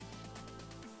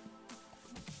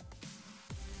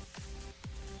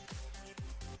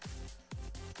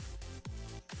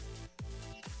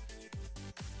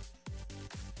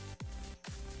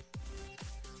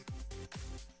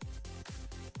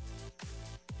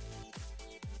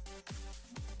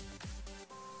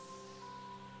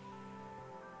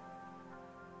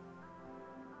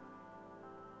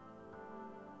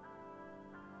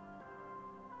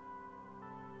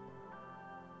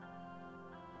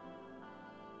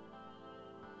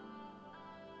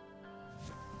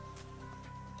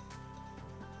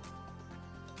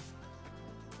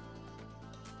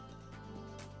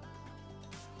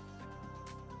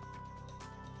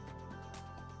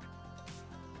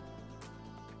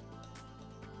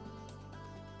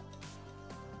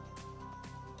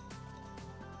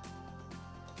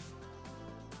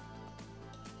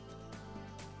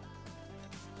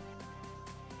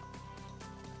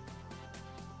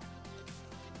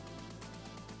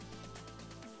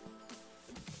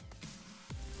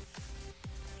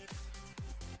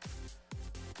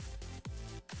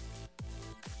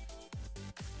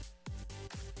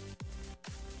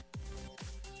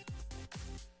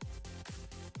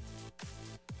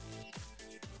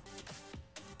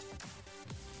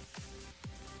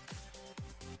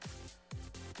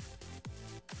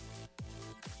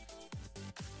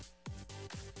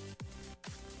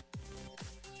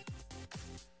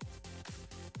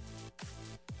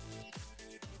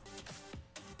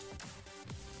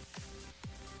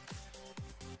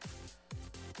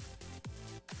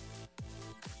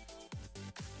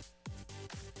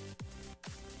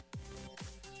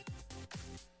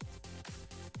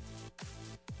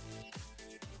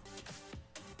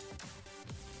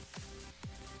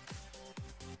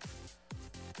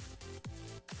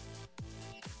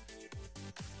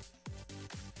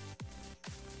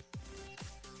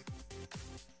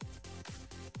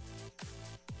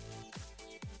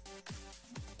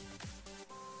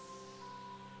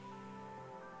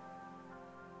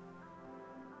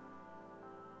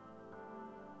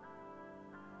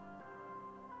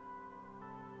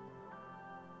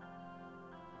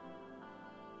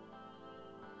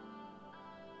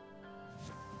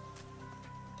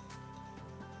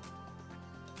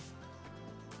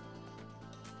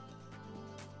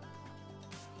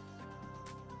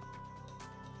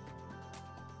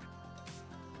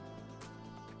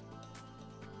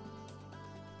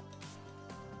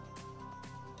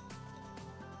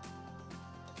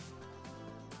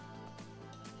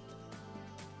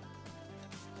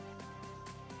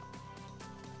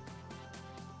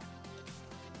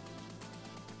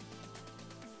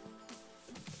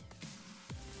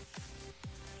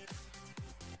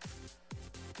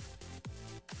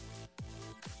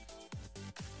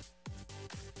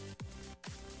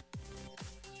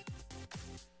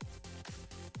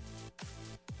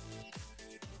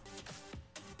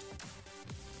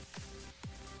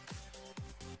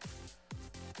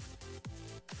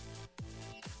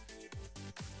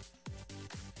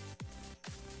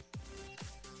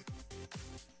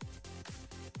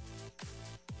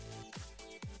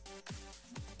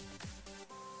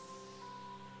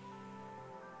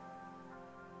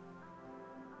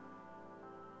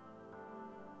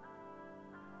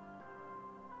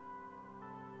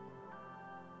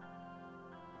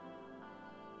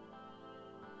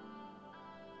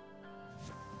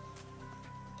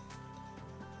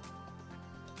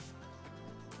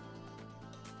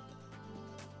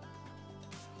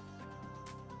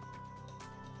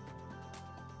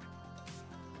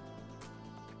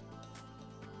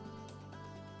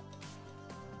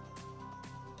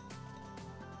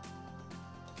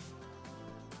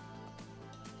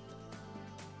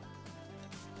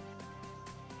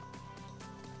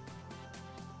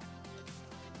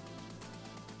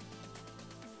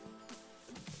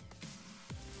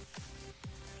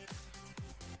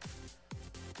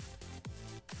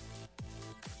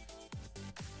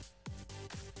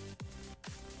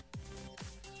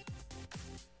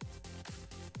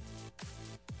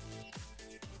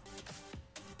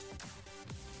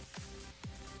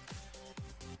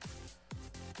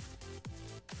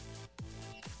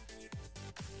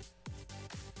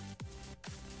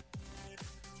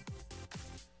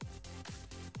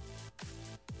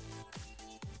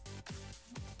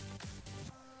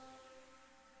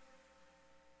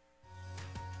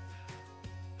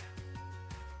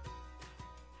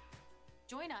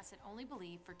Join us at Only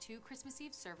Believe for 2 Christmas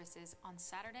Eve services on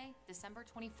Saturday, December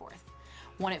 24th,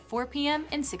 one at 4 p.m.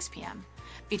 and 6 p.m.,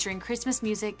 featuring Christmas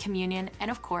music, communion, and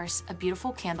of course, a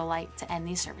beautiful candlelight to end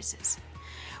these services.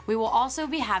 We will also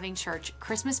be having church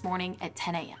Christmas morning at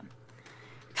 10 a.m.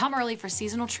 Come early for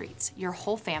seasonal treats. Your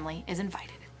whole family is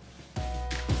invited.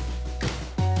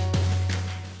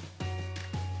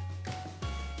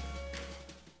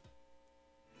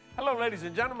 Hello, ladies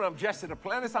and gentlemen. I'm Jesse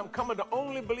Duplantis. I'm coming to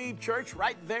Only Believe Church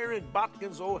right there in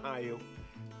Botkins, Ohio,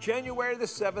 January the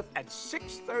 7th at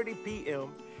 6:30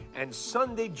 p.m. and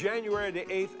Sunday, January the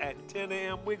 8th at 10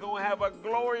 a.m. We're going to have a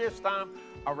glorious time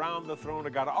around the throne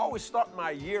of God. I always start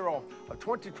my year off of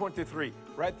 2023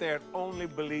 right there at Only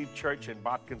Believe Church in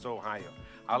Botkins, Ohio.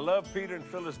 I love Peter and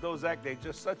Phyllis Dozak. They're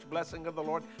just such blessing of the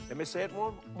Lord. Let me say it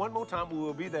one more time. We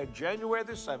will be there January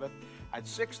the 7th at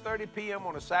 6:30 p.m.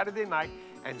 on a Saturday night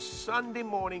and Sunday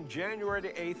morning, January the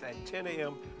 8th at 10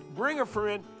 a.m. Bring a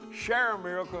friend, share a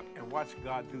miracle, and watch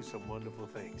God do some wonderful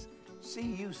things. See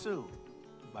you soon.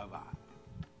 Bye-bye.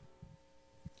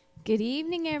 Good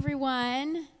evening,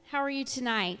 everyone. How are you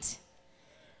tonight?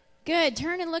 Good.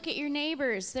 Turn and look at your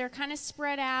neighbors. They're kind of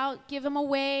spread out. Give them a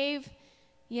wave.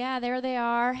 Yeah, there they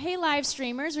are. Hey, live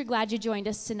streamers, we're glad you joined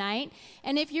us tonight.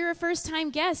 And if you're a first-time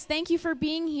guest, thank you for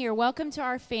being here. Welcome to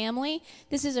our family.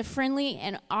 This is a friendly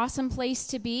and awesome place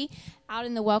to be out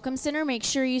in the Welcome Center. Make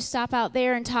sure you stop out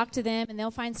there and talk to them, and they'll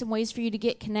find some ways for you to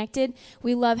get connected.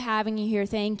 We love having you here.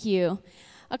 Thank you.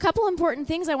 A couple important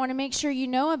things I want to make sure you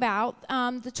know about.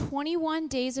 The 21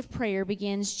 Days of Prayer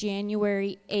begins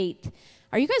January 8th.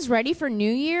 Are you guys ready for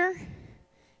New Year?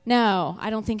 No,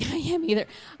 I don't think I am either.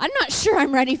 I'm not sure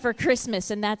I'm ready for Christmas,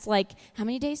 and that's like, how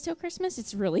many days till Christmas?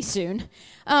 It's really soon.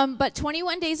 But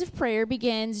 21 Days of Prayer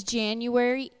begins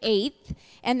January 8th,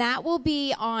 and that will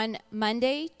be on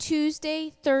Monday,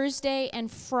 Tuesday, Thursday,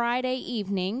 and Friday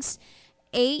evenings,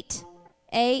 6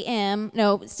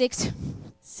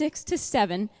 to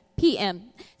 7 p.m.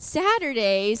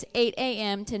 Saturdays, 8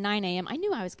 a.m. to 9 a.m. I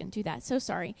knew I was going to do that, so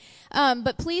sorry.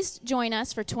 But please join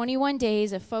us for 21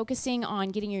 days of focusing on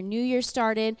getting your new year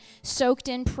started, soaked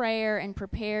in prayer, and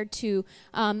prepared to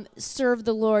serve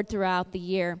the Lord throughout the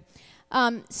year.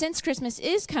 Since Christmas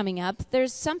is coming up,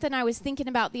 there's something I was thinking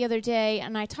about the other day,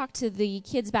 and I talked to the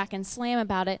kids back in Slam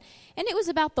about it, and it was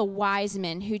about the wise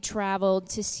men who traveled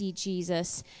to see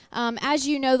Jesus. As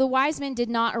you know, the wise men did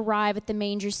not arrive at the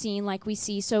manger scene like we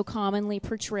see so commonly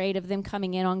portrayed of them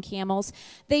coming in on camels.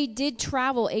 They did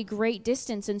travel a great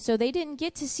distance, and so they didn't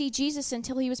get to see Jesus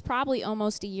until he was probably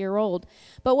almost a year old.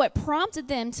 But what prompted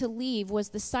them to leave was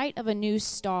the sight of a new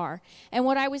star. And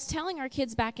what I was telling our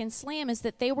kids back in Slam is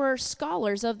that they were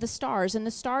scholars of the stars, and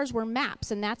the stars were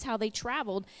maps, and that's how they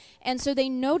traveled. And so they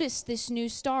noticed this new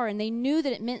star, and they knew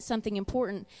that it meant something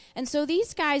important. And so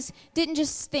these guys didn't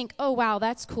just think, oh, wow,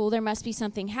 that's cool, there must be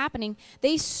something happening.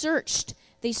 They searched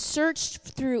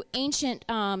through ancient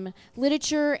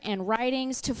literature and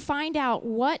writings to find out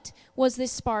what was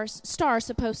this star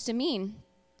supposed to mean.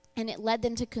 And it led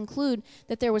them to conclude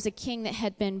that there was a king that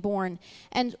had been born.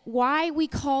 And why we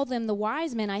call them the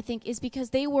wise men, I think, is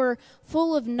because they were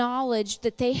full of knowledge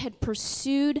that they had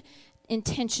pursued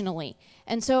intentionally.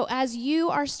 And so as you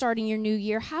are starting your new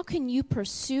year, how can you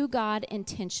pursue God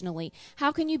intentionally?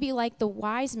 How can you be like the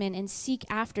wise men and seek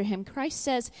after him? Christ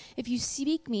says, if you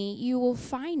seek me, you will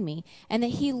find me. And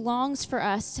that he longs for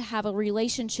us to have a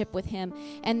relationship with him,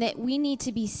 and that we need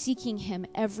to be seeking him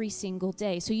every single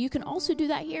day. So you can also do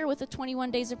that here with the 21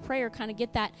 days of prayer, kind of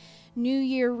get that new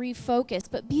year refocus.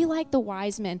 But be like the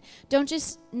wise men. Don't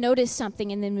just notice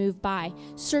something and then move by.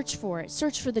 Search for it.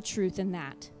 Search for the truth in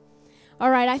that. All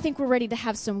right, I think we're ready to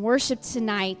have some worship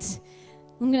tonight.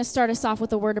 I'm going to start us off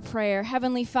with a word of prayer.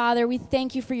 Heavenly Father, we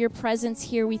thank you for your presence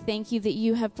here. We thank you that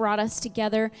you have brought us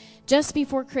together just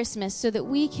before Christmas so that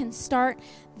we can start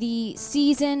the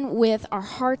season with our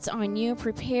hearts on you,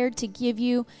 prepared to give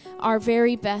you our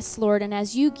very best, Lord. And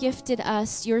as you gifted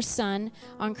us your son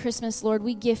on Christmas, Lord,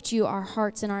 we gift you our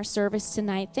hearts and our service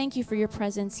tonight. Thank you for your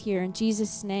presence here in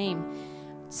Jesus' name.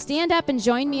 Stand up and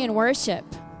join me in worship.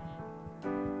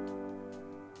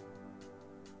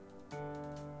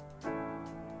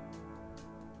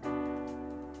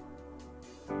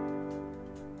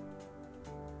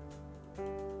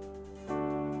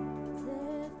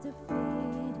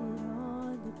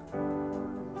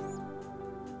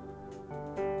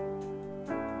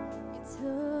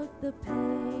 The pain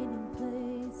in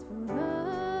place for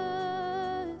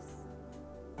us.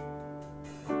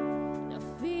 Now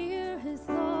fear is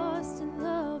lost and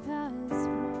love has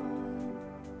won.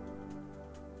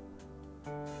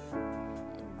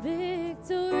 And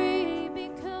victory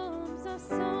becomes our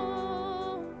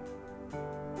song.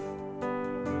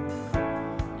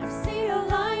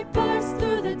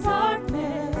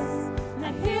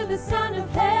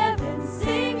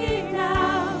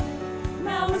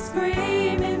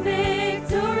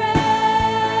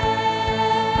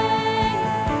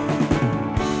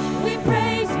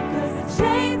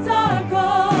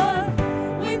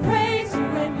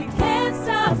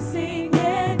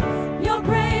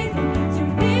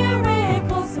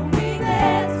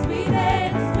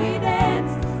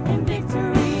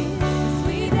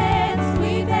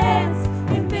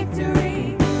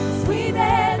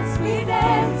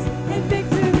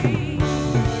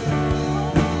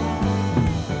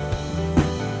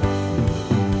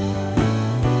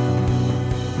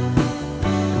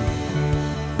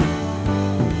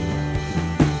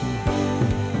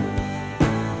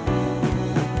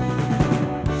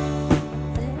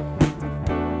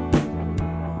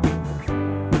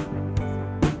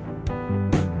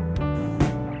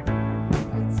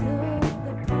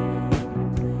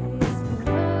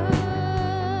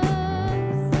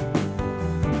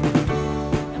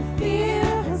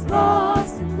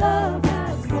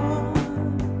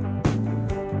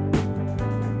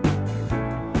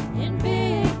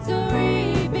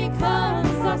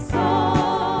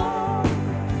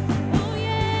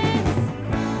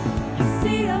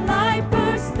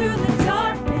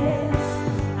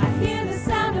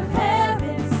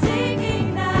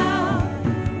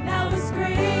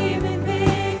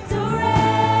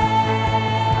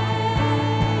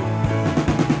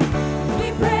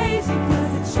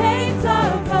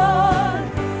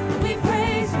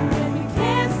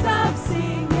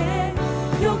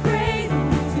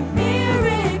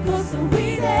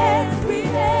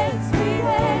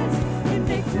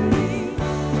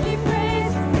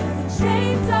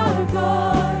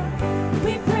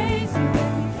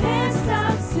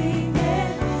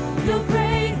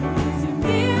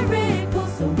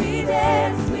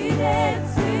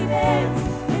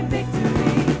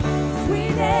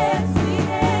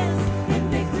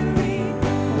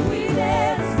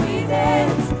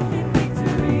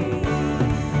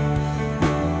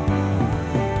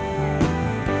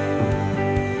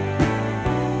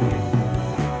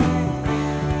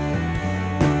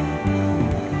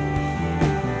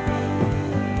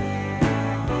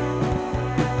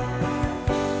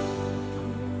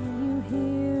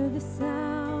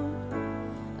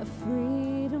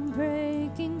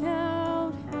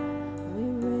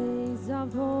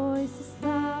 voice is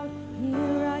loud,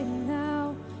 here right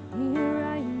now, here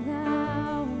right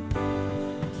now.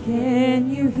 Can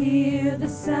you hear the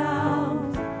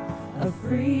sound of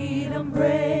freedom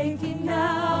breaking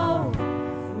out?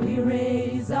 We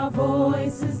raise our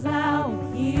voices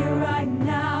loud, here right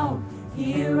now,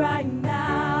 here right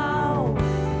now.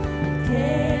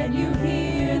 Can you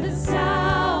hear the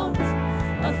sound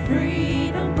of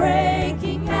freedom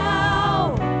breaking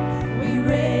out? We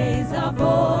raise our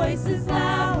voices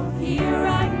loud, here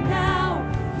right now,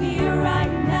 here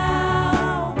right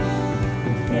now.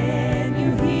 Can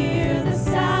you hear the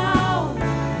sound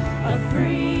of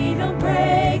freedom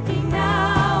breaking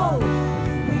out?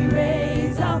 We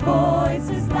raise our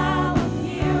voices loud,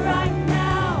 here right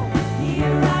now,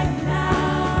 here right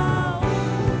now.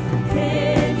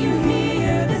 Can you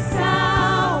hear the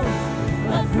sound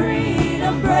of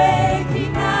freedom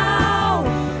breaking out?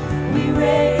 We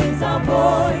raise our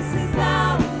voices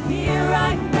loud, here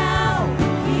right now,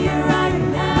 here right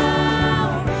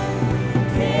now.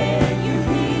 Can you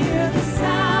hear the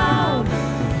sound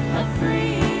of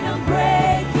freedom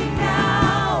breaking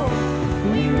out?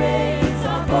 We raise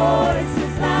our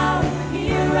voices loud,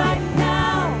 here right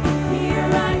now, here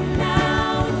right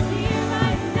now, here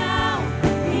right now,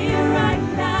 here right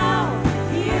now,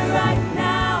 here right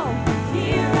now,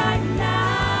 here right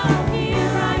now, here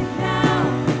right now,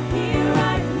 here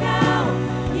right now,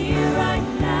 here right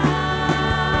now.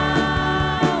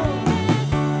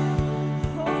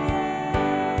 Oh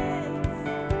yes.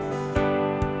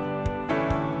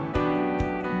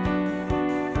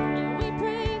 We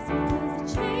praise you 'cause the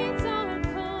chains are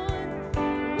gone.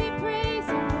 We praise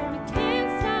you when we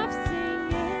can't stop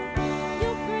singing.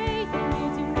 You're great and you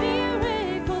do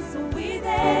miracles, so we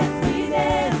dance, we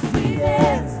dance, we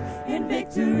dance in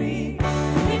victory.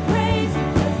 We praise you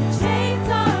 'cause the chains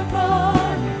are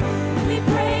gone. We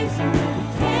praise you when we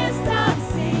can't stop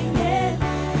singing.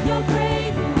 You're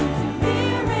great and you do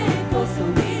miracles, so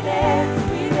we dance,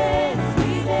 we dance,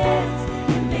 we dance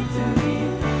in victory.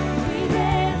 We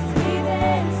dance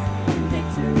in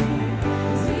victory.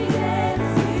 We dance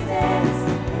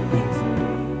in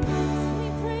victory. We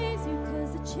praise you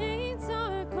 'cause the chains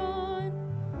are gone.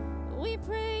 We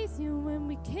praise you when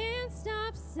we can't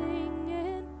stop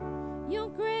singing.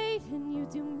 You're great and you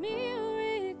do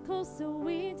miracles, so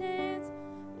we dance,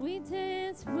 we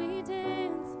dance, we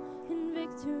dance in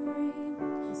victory.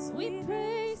 We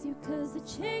praise you 'cause the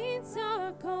chains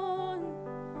are gone.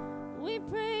 We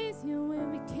praise you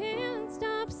when we can't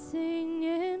stop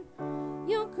singing.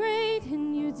 You're great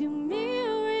and you do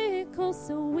miracles,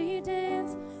 so we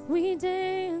dance, we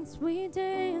dance, we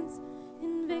dance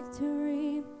in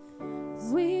victory.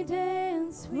 We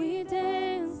dance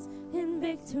in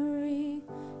victory.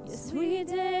 Yes, we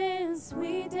dance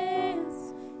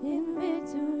in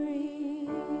victory.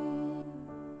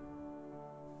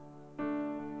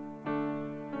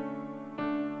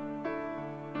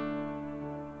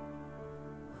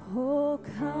 Oh,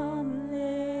 come,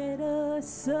 let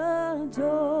us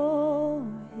adore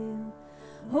Him.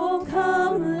 Oh,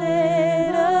 come,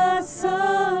 let us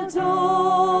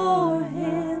adore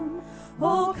Him.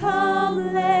 Oh,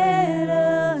 come, let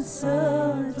us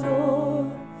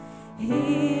adore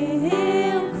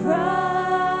Him,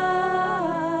 Christ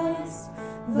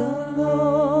the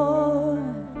Lord.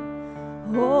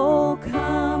 Oh,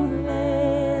 come,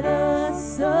 let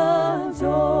us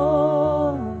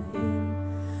adore Him.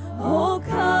 Oh,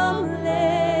 come,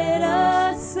 let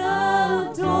us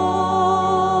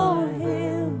adore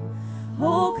Him.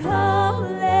 Oh, come,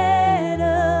 let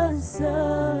us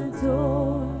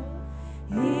adore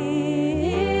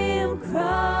Him,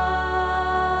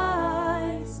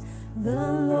 Christ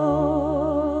the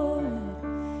Lord.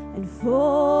 And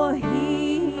for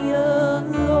He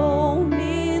alone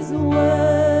is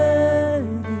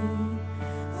worthy.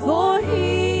 For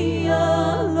He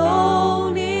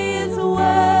alone is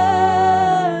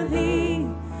worthy.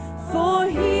 For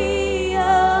He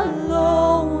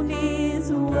alone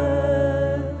is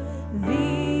worthy,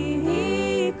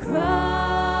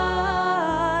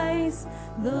 Christ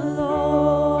the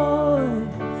Lord.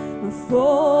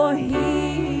 For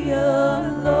He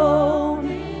alone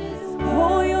is worthy.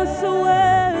 Oh, you're so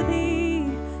worthy.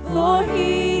 For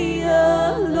He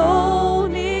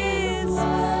alone is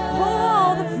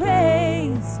all the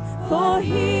praise. For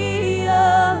He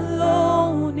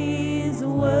alone is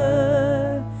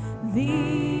worthy,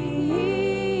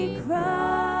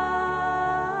 Christ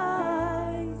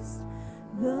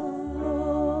the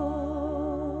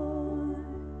Lord.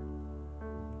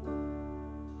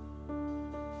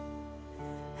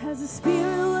 As the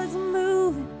Spirit was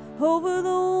moving over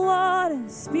the water,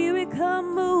 Spirit,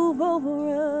 come move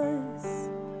over us.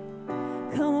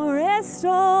 Come rest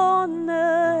on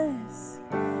us.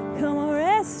 Come and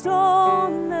rest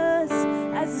on us.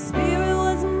 As the Spirit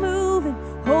was moving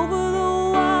over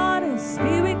the water,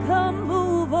 Spirit, come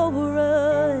move over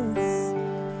us.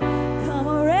 Come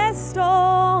and rest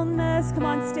on us. Come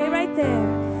on, stay right there.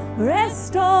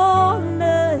 Rest on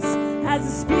us. As the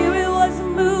Spirit was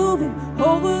moving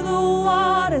over the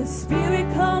water,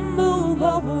 Spirit, come move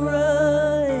over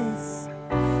us.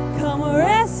 Come and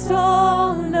rest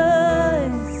on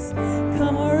us.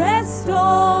 Come and rest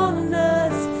on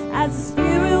us. As the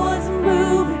Spirit was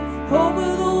moving over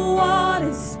the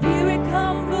water, Spirit,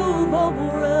 come move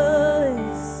over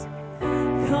us.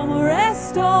 Come and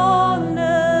rest on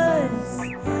us.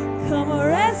 Come and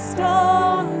rest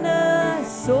on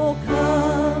us. So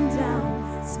come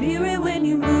down. Spirit, when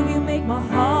you move, you make my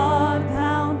heart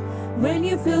pound. When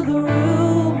you fill the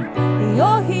room,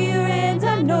 you're here and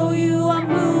I know you are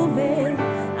moving.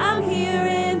 I'm here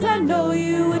and I know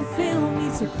you would fill me.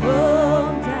 So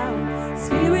come down.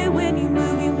 Spirit, when you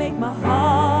move, you make my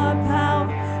heart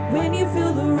pound. When you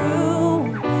fill the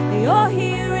room, you're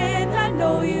here and I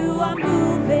know you are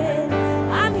moving.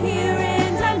 I'm here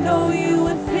and I know you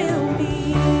would fill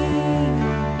me.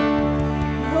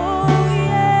 Oh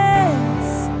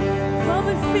yes, come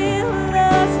and fill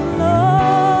us, Lord.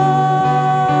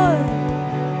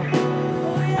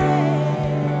 Oh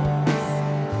yes.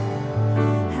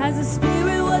 As the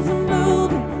Spirit was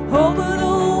moving over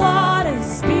the water,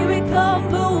 Spirit, come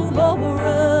move over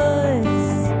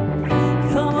us.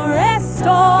 Come rest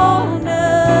on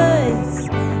us.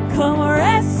 Come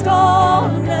rest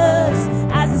on us.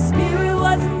 As the Spirit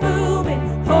was moving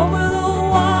over the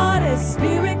water,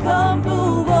 Spirit, come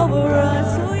move over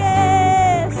us. Oh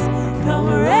yes, come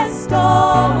rest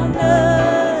on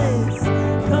us.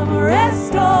 Come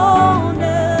rest on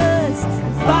us.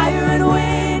 Fire and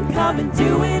wind, come and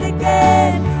do it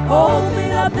again.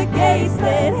 Open up the gates,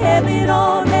 let heaven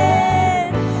on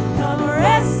in. Come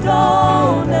rest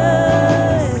on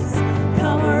us.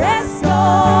 Come rest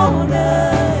on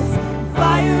us.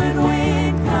 Fire and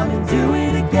wind, come and do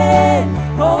it again.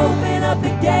 Open up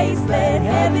the gates, let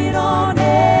heaven on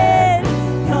in.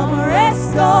 Come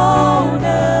rest on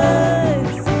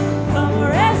us. Come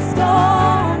rest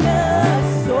on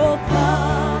us. So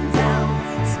come down.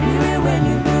 Spirit, when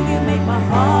you move, you make my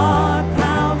heart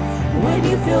pound. When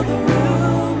you fill the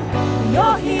room,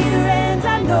 you're here and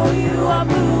I know you are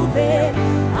moving.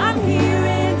 I'm here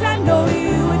and I know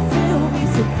you would fill me.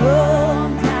 So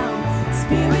come down.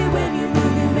 Spirit, when you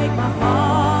move, you make my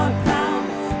heart pound.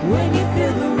 When you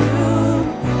fill the room,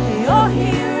 you're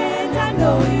here and I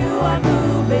know you are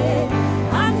moving.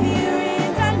 I'm here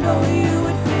and I know you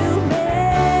would fill me.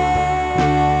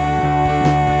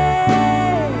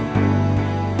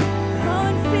 Come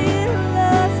and fill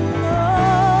us,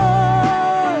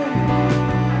 Lord.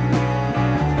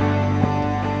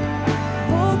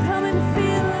 Oh, come and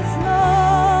fill us,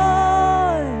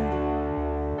 Lord.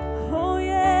 Oh,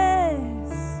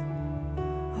 yes.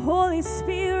 Holy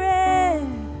Spirit.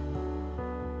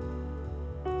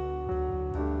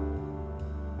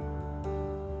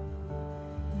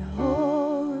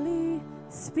 Holy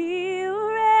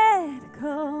Spirit,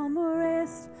 come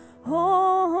rest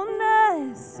on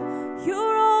us.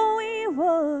 You're all we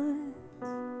want.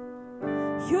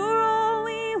 You're all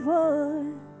we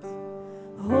want.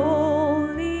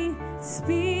 Holy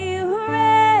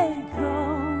Spirit,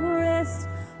 come rest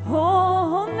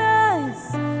on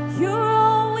us. You're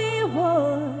all we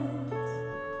want.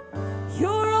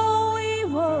 You're all we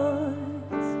want.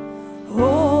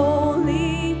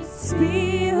 Holy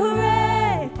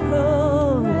Spirit,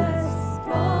 come rest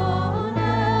on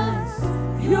us.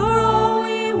 You're all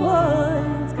we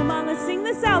want. Come on, let's sing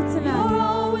this out tonight. You're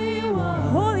all we want.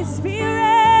 Holy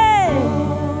Spirit.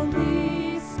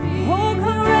 Holy Spirit. Oh,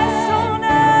 come rest on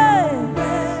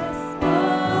us.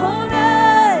 On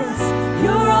us.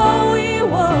 You're all we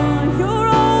want. You're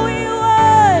all we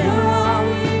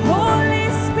want. Holy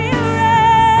Spirit.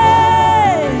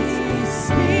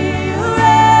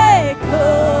 Spirit,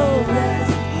 come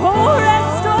rest. Oh,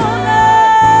 rest on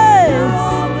us.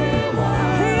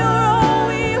 You're all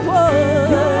we want.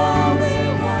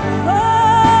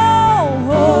 Oh,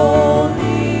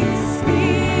 Holy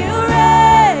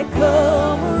Spirit,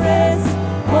 come rest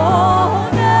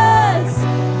on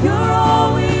us. You're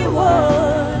all we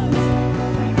want.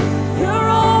 You're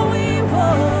all we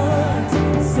want.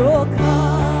 So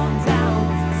come down.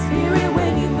 Spirit,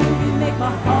 when you move, you make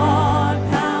my heart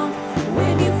pound.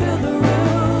 When you fill the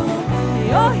room,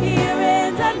 you're here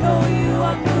and I know you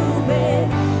are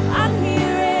moving. I'm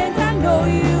here and I know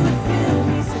you would fill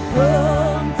me. So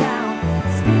come down.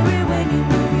 Spirit, when you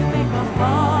move, you make my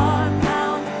heart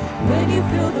pound. When you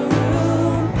fill the room,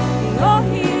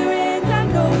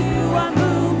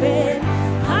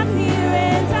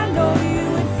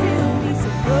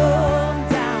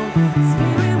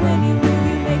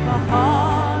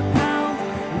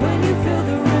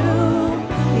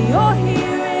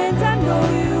 know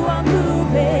you are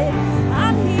moving.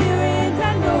 I'm here and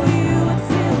I know you would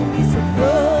fill me. So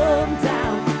come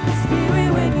down, Spirit,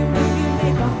 when you move, you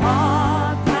make a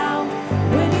heart pound.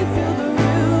 When you fill the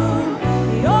room,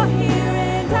 you're here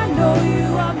and I know you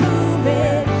are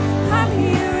moving. I'm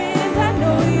here and I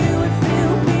know you would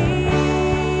fill me.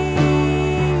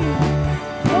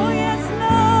 Oh yes,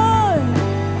 Lord,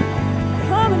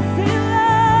 come and fill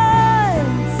us.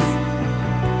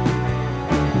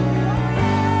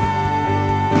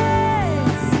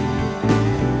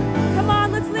 Come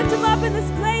on, let's lift him up in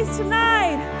this place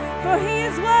tonight, for he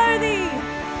is worthy.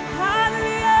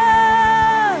 Hallelujah.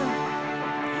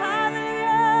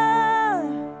 Hallelujah.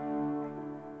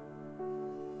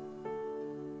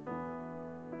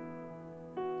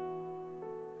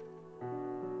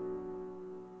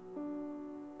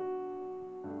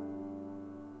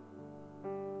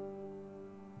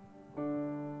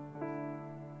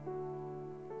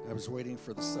 I was waiting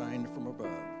for the sign from above.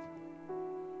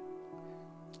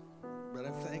 But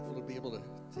I'm thankful to be able to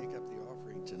take up the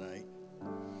offering tonight.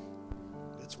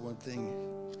 That's one thing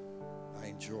I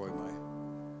enjoy.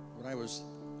 When I was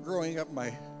growing up,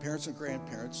 my parents and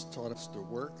grandparents taught us to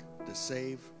work, to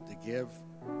save, to give,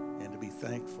 and to be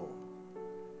thankful.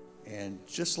 And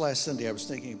just last Sunday, I was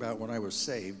thinking about when I was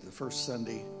saved, the first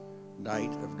Sunday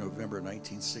night of November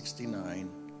 1969.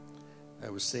 I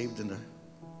was saved in a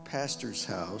pastor's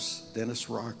house, Dennis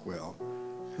Rockwell,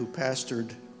 who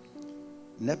pastored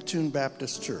Neptune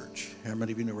Baptist Church. How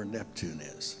many of you know where Neptune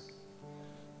is?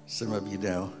 Some of you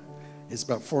know. It's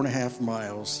about 4.5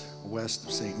 miles west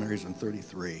of St. Mary's on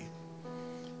 33.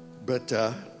 But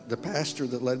the pastor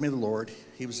that led me to the Lord,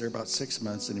 he was there about 6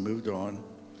 months and he moved on.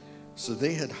 So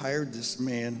they had hired this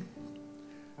man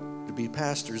to be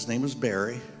pastor. His name was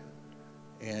Barry,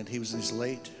 and he was in his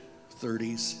late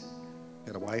 30s,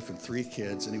 had a wife and 3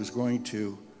 kids, and he was going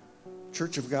to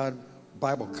Church of God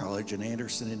Bible College in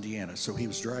Anderson, Indiana. So he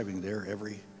was driving there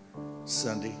every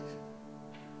Sunday,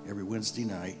 every Wednesday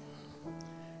night.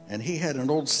 And he had an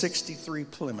old 63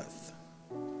 Plymouth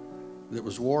that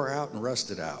was wore out and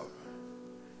rusted out.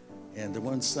 And the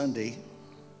one Sunday,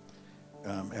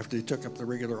 after he took up the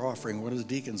regular offering, one of the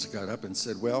deacons got up and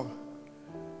said, well,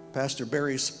 Pastor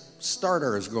Barry's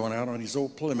starter is going out on his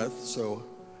old Plymouth, so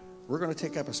we're going to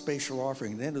take up a special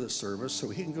offering at the end of the service so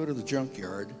he can go to the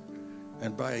junkyard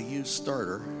and buy a used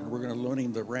starter. And we're going to loan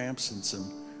him the ramps and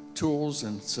some tools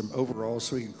and some overalls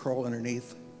so he can crawl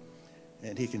underneath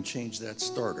and he can change that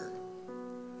starter.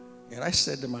 And I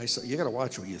said to myself, you got to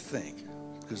watch what you think,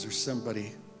 because there's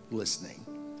somebody listening.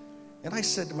 And I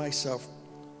said to myself,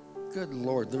 good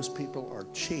Lord, those people are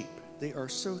cheap. They are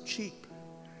so cheap.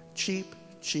 Cheap,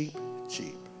 cheap,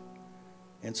 cheap.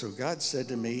 And so God said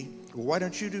to me, well, why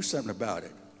don't you do something about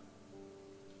it?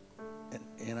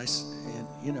 And I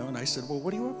said, well,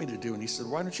 what do you want me to do? And he said,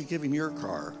 why don't you give him your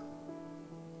car?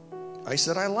 I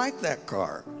said, I like that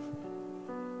car.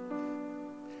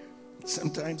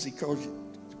 Sometimes he calls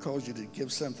you to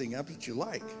give something up that you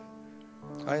like.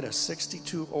 I had a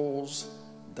 62 Olds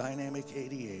Dynamic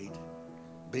 88,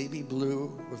 baby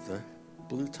blue with a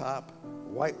blue top,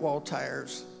 white wall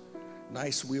tires,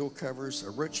 nice wheel covers.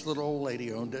 A rich little old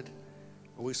lady owned it.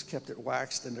 Always kept it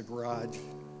waxed in the garage.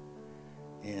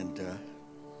 And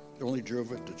only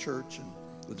drove it to church and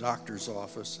the doctor's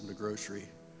office and the grocery.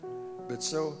 But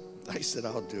so I said,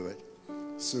 I'll do it.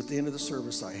 So at the end of the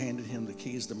service, I handed him the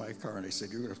keys to my car and I said,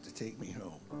 you're going to have to take me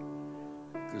home,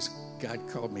 because God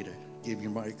called me to give you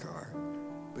my car.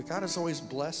 But God has always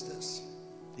blessed us.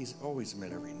 He's always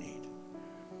met every need.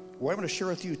 What I'm going to share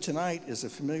with you tonight is a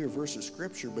familiar verse of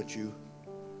Scripture, but you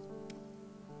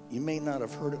may not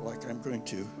have heard it like I'm going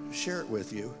to share it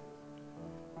with you.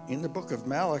 In the book of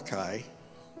Malachi,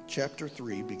 chapter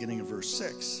 3, beginning of verse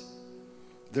 6,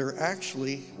 there are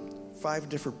actually 5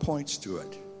 different points to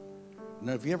it.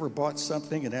 Now, have you ever bought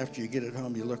something and after you get it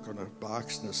home, you look on a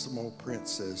box and a small print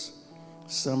says,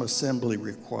 some assembly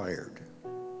required?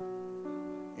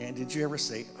 And did you ever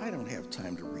say, I don't have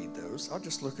time to read those. I'll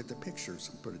just look at the pictures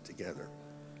and put it together.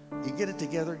 You get it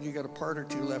together and you got a part or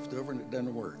two left over and it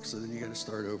doesn't work. So then you got to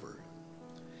start over.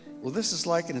 Well, this is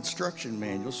like an instruction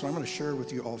manual, so I'm going to share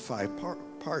with you all 5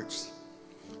 parts.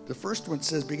 The first one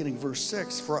says, beginning verse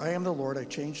 6, for I am the Lord, I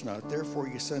change not. Therefore,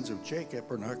 you sons of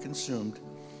Jacob are not consumed.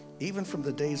 Even from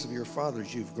the days of your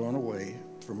fathers you've gone away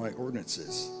from my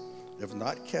ordinances, have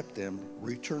not kept them.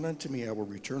 Return unto me, I will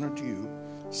return unto you,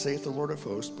 saith the Lord of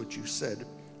hosts. But you said,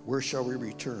 where shall we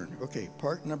return? Okay,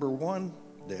 part number 1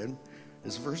 then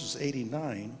is verses 8 and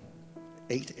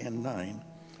 9,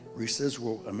 where he says,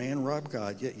 will a man rob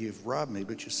God? Yet you've robbed me.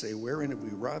 But you say, wherein have we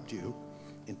robbed you?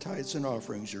 In tithes and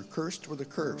offerings, you're cursed with a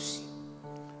curse.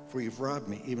 for you've robbed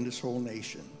me, even this whole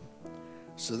nation.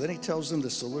 So then he tells them the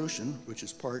solution, which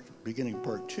is beginning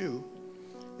part 2.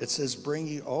 It says, bring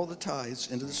ye all the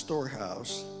tithes into the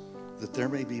storehouse, that there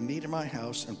may be meat in my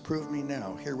house, and prove me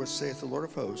now. Hear what saith the Lord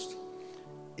of hosts,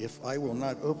 if I will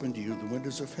not open to you the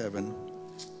windows of heaven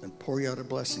and pour you out a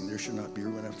blessing, there shall not be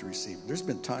room enough to receive. There's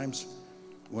been times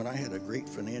when I had a great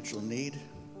financial need,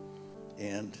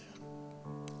 and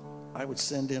I would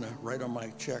send in right on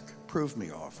my check, prove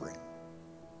me offering.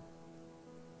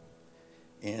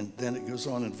 And then it goes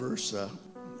on in verse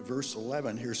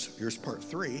 11. Here's part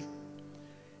 3.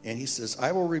 And he says,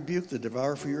 I will rebuke the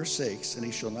devourer for your sakes, and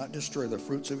he shall not destroy the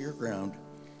fruits of your ground,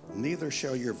 neither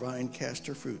shall your vine cast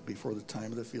her fruit before the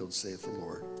time of the field, saith the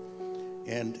Lord.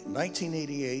 And in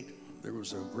 1988, there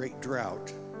was a great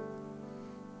drought,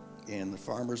 and the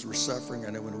farmers were suffering. I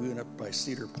know when we went up by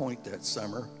Cedar Point that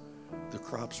summer, the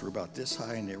crops were about this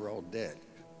high, and they were all dead.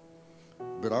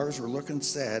 But ours were looking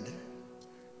sad,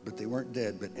 but they weren't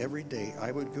dead. But every day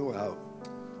I would go out,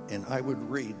 and I would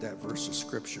read that verse of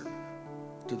Scripture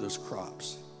to those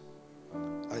crops.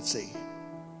 I'd say,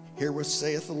 hear what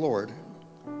saith the Lord,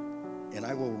 and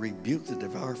I will rebuke the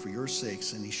devourer for your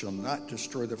sakes, and he shall not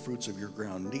destroy the fruits of your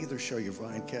ground, neither shall your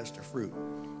vine cast her fruit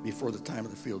before the time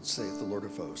of the field, saith the Lord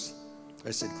of hosts.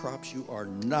 I said, crops, you are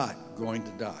not going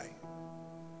to die.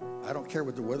 I don't care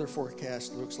what the weather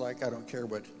forecast looks like. I don't care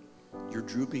what your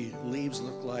droopy leaves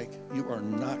look like. You are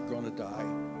not going to die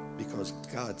because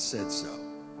God said so.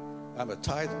 I'm a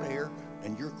tithe payer,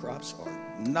 and your crops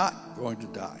are not going to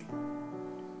die.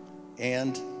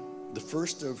 And the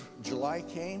 1st of July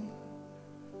came.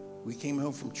 We came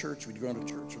home from church. We'd gone to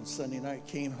church on Sunday night,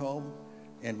 came home,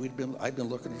 and I'd been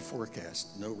looking at the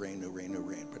forecast. No rain, no rain, no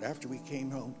rain. But after we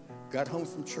came home, got home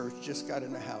from church, just got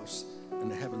in the house, and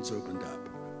the heavens opened up.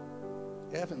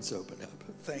 Heavens opened up.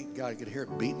 Thank God. I could hear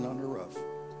it beating on the roof.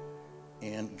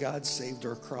 And God saved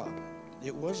our crop.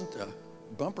 It wasn't a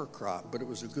bumper crop, but it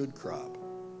was a good crop.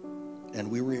 And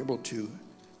we were able to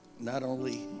not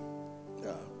only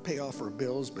pay off our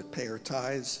bills, but pay our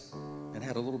tithes, and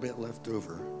had a little bit left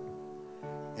over.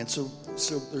 And so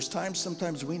there's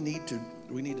sometimes we need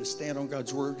to stand on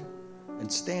God's word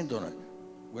and stand on it.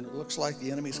 When it looks like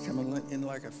the enemy's coming in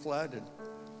like a flood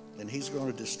and he's going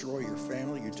to destroy your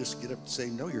family, you just get up and say,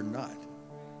 no, you're not.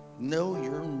 No,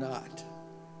 you're not.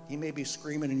 He may be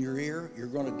screaming in your ear, you're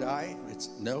going to die. It's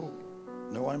no,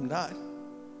 I'm not.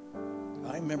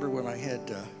 I remember when I had,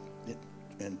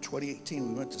 in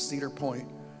 2018, we went to Cedar Point,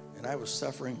 and I was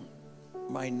suffering.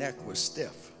 My neck was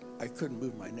stiff. I couldn't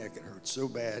move my neck. It hurt so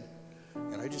bad.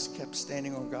 And I just kept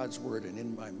standing on God's word. And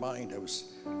in my mind, I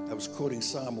was quoting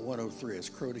Psalm 103. I was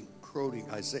quoting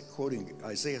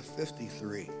Isaiah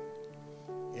 53.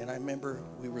 And I remember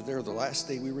we were there the last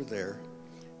day we were there.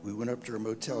 We went up to a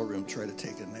motel room, tried to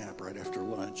take a nap right after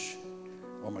lunch,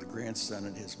 while my grandson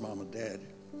and his mom and dad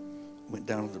went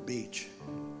down to the beach.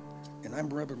 And I'm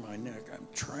rubbing my neck. I'm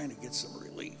trying to get some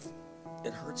relief.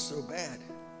 It hurts so bad.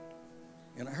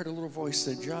 And I heard a little voice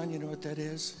said, John, you know what that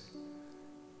is?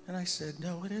 And I said,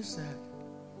 no, what is that?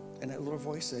 And that little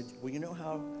voice said, well, you know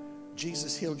how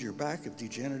Jesus healed your back of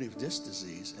degenerative disc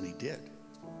disease? And he did.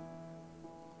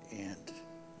 And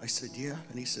I said, yeah.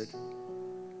 And he said,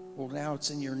 well, now it's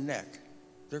in your neck.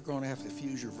 They're going to have to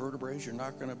fuse your vertebrae. You're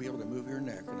not going to be able to move your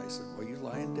neck. And I said, well, you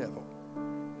lying devil.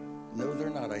 No, they're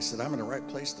not. I said, I'm in the right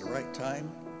place at the right time.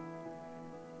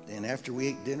 And after we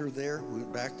ate dinner there, we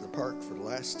went back to the park for the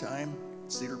last time,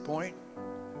 Cedar Point.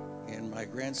 And my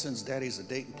grandson's daddy's a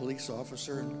Dayton police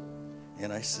officer.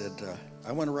 And I said,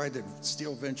 I want to ride the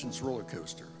Steel Vengeance roller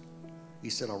coaster. He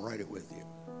said, I'll ride it with you.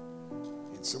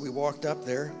 And so we walked up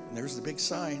there, and there's the big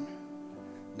sign.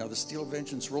 Now, the Steel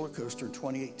Vengeance roller coaster in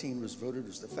 2018 was voted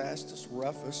as the fastest,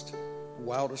 roughest,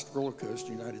 wildest roller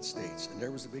coaster in the United States. And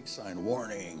there was a big sign,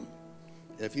 warning.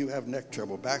 If you have neck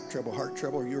trouble, back trouble, heart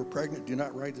trouble, or you're pregnant, do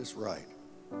not ride this ride.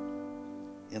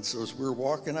 And so as we were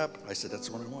walking up, I said, that's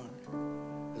what I want.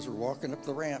 As we're walking up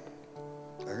the ramp,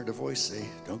 I heard a voice say,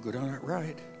 don't go down that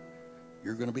ride.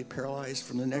 You're going to be paralyzed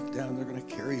from the neck down. They're going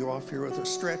to carry you off here with a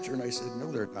stretcher. And I said,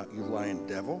 no, they're not, you lying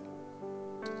devil.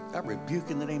 I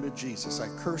rebuke in the name of Jesus. I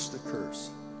curse the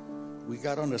curse. We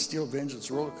got on the Steel Vengeance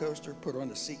roller coaster, put on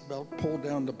the seatbelt, pulled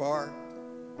down the bar.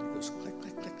 It goes click,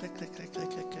 click, click, click, click, click, click,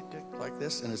 click, click, click, like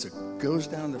this. And as it goes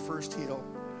down the first hill,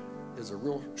 there's a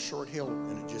real short hill,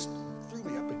 and it just threw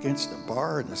me up against the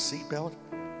bar and the seatbelt.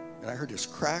 And I heard this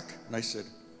crack, and I said,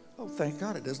 oh, thank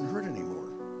God it doesn't hurt anymore.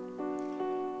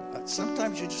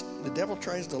 Sometimes the devil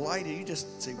tries to lie to you. You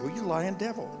just say, well, you lying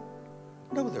devil.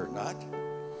 No, they're not.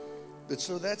 But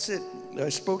so that's it. I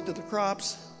spoke to the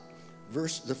crops.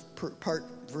 Verse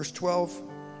 12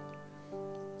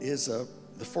 is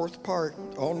The fourth part,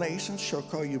 all nations shall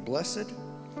call you blessed,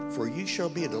 for ye shall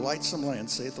be a delightsome land,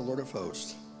 saith the Lord of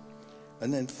hosts.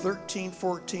 And then 13,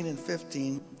 14, and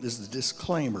 15 is the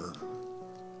disclaimer.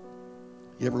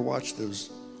 You ever watch those,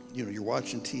 you're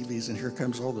watching TVs and here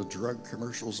comes all the drug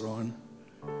commercials on,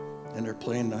 and they're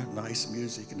playing nice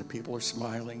music and the people are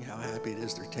smiling, how happy it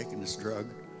is they're taking this drug.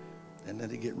 And then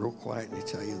they get real quiet and they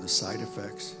tell you the side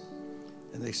effects.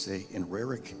 And they say, in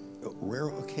rare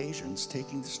occasions,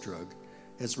 taking this drug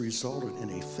has resulted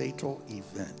in a fatal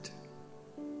event.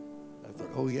 I thought,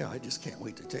 oh yeah, I just can't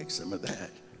wait to take some of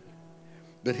that.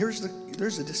 But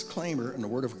there's a disclaimer in the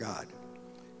Word of God.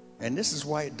 And this is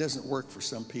why it doesn't work for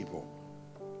some people.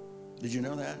 Did you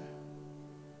know that?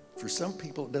 For some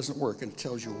people it doesn't work, and it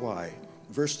tells you why.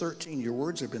 Verse 13, your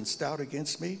words have been stout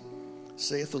against me,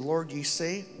 saith the Lord. Ye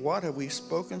say, what have we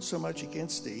spoken so much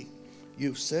against thee?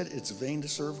 You've said it's vain to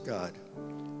serve God.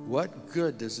 What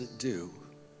good does it do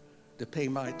to pay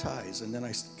my tithes? And then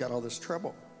I got all this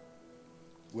trouble.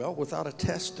 Well, without a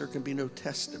test, there can be no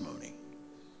testimony.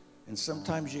 And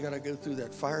sometimes you got to go through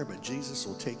that fire, but Jesus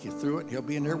will take you through it. He'll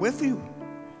be in there with you.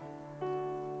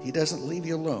 He doesn't leave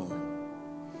you alone.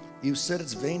 You said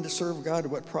it's vain to serve God.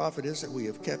 What profit is it we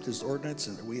have kept his ordinance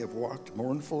and that we have walked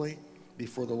mournfully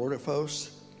before the Lord of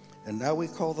hosts? And now we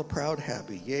call the proud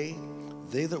happy. Yea,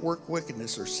 they that work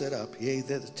wickedness are set up. Yea,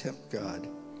 they that tempt God,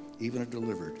 even are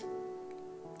delivered.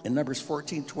 In Numbers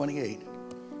 14:28,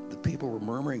 the people were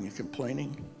murmuring and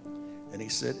complaining. And he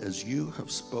said, as you have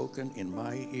spoken in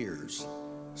my ears,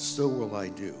 so will I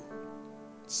do.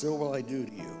 So will I do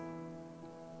to you.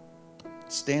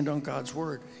 Stand on God's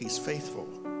word. He's faithful.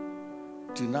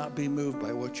 Do not be moved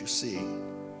by what you see.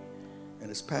 And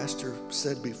as Pastor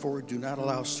said before, do not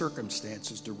allow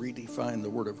circumstances to redefine the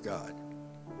word of God.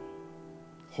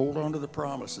 Hold on to the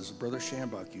promises Brother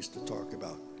Shambach used to talk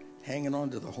about. Hanging on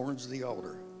to the horns of the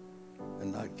altar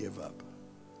and not give up.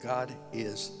 God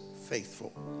is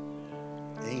faithful.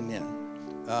 Amen.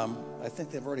 I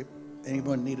think they've already,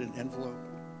 anyone need an envelope?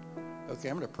 Okay,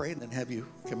 I'm going to pray and then have you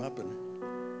come up and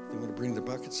they want to bring the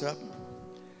buckets up.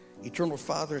 Eternal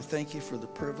Father, thank you for the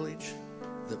privilege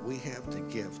that we have to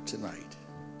give tonight.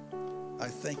 I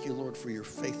thank you, Lord, for your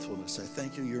faithfulness. I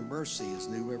thank you, your mercy is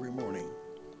new every morning.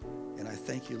 And I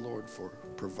thank you, Lord, for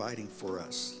providing for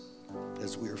us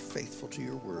as we are faithful to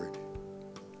your word.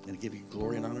 And I give you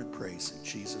glory and honor and praise in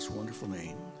Jesus' wonderful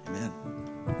name. Amen.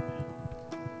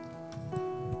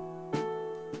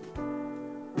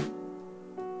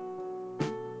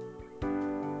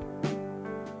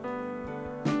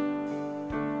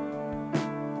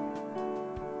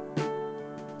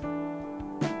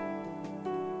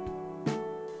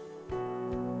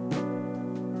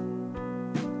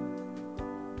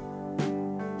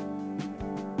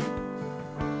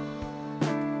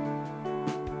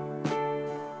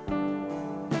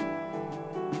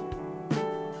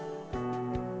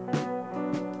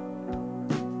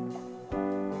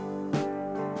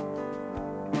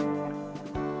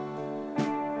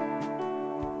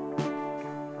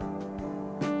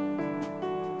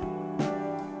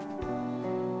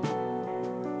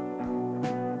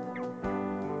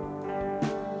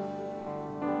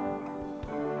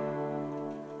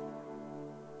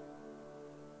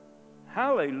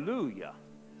 Hallelujah.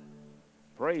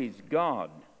 Praise God.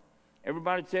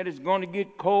 Everybody said it's going to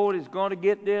get cold, it's going to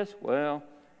get this. Well,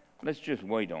 let's just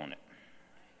wait on it.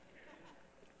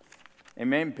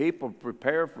 Amen. People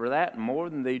prepare for that more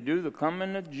than they do the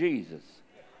coming of Jesus.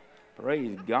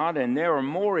 Praise God. And they are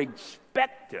more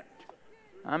expectant.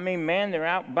 I mean, man, they're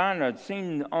out buying. I've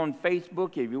seen on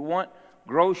Facebook, if you want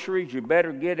groceries, you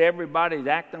better get. Everybody's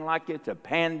acting like it's a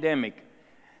pandemic.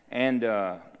 And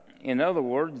in other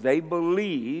words, they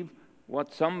believe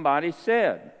what somebody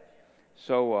said.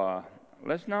 So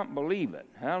let's not believe it.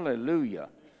 Hallelujah.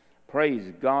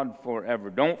 Praise God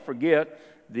forever. Don't forget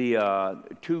the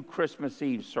 2 Christmas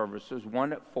Eve services,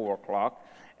 one at 4 o'clock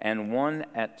and one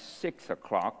at 6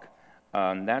 o'clock.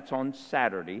 That's on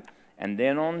Saturday. And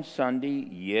then on Sunday,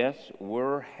 yes,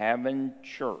 we're having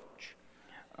church.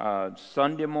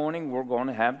 Sunday morning, we're going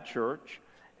to have church.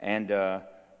 And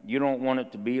you don't want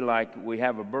it to be like we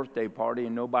have a birthday party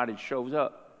and nobody shows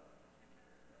up.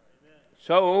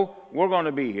 So we're going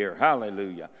to be here.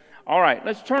 Hallelujah. All right,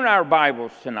 let's turn our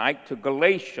Bibles tonight to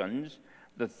Galatians,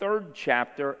 the 3rd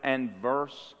chapter and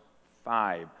verse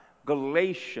 5.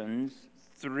 Galatians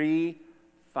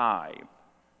 3:5.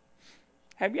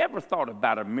 Have you ever thought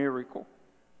about a miracle?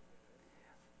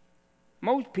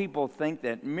 Most people think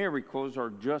that miracles are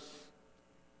just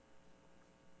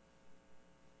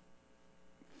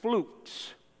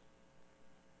flukes,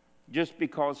 just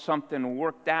because something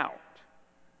worked out.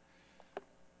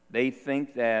 They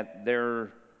think that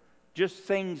they're just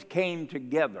things came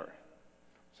together.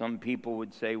 Some people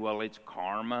would say, well, it's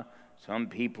karma. Some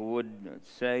people would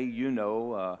say,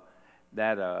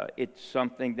 that it's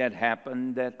something that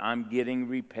happened that I'm getting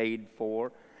repaid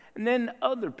for. And then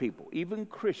other people, even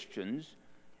Christians,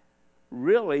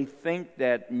 really think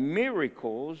that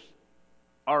miracles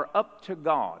are up to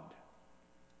God.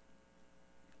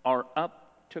 Are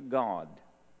up to God.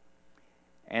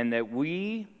 And that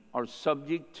we are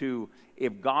subject to,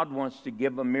 if God wants to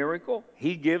give a miracle,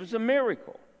 He gives a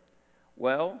miracle.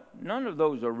 Well, none of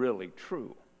those are really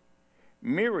true.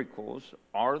 Miracles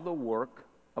are the work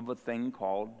of a thing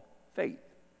called faith.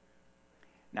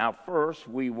 Now, first,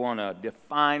 we want to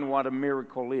define what a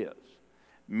miracle is.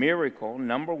 Miracle,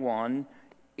 number one,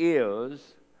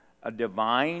 is a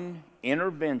divine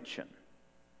intervention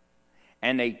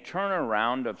and a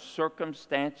turnaround of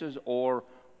circumstances or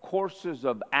courses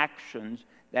of actions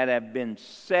that have been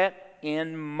set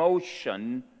in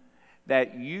motion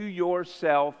that you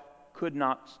yourself could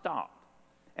not stop.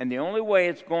 And the only way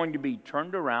it's going to be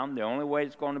turned around, the only way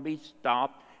it's going to be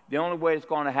stopped, the only way it's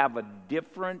going to have a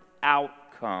different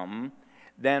outcome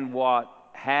than what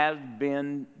has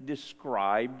been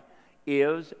described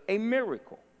is a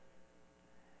miracle.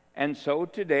 And so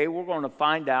today we're going to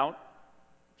find out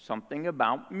something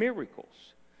about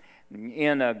miracles.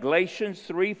 In Galatians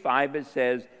 3:5 it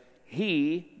says,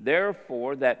 He,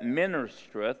 therefore, that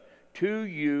ministereth to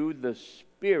you the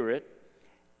Spirit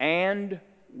and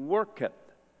worketh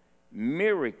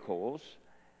miracles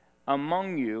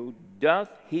among you, doth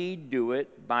he do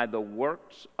it by the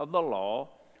works of the law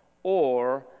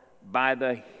or by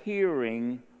the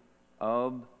hearing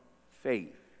of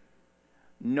faith?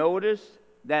 Notice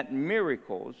that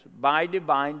miracles, by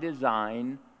divine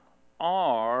design,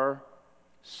 are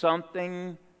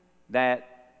something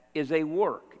that is a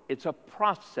work. It's a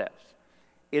process.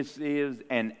 It is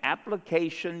an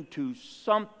application to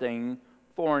something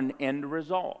for an end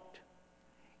result.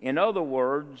 In other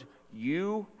words,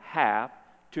 you have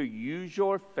to use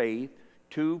your faith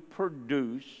to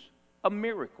produce a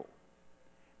miracle.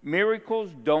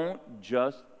 Miracles don't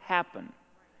just happen.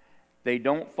 They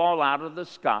don't fall out of the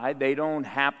sky. They don't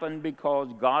happen because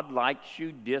God likes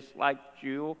you, dislikes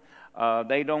you.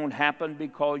 They don't happen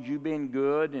because you've been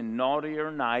good and naughty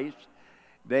or nice.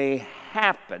 They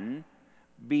happen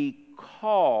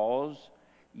because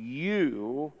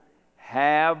you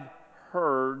have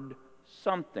heard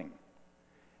something.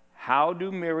 How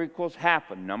do miracles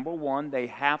happen? Number one, they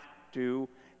have to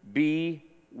be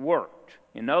worked.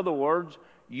 In other words,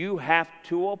 you have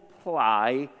to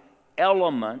apply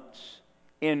elements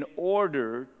in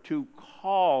order to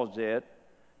cause it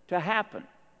to happen.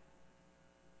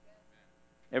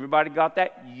 Everybody got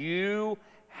that? You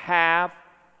have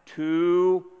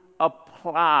to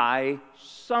apply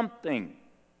something.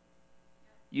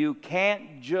 You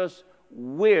can't just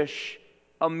wish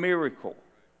a miracle.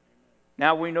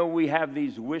 Now we know we have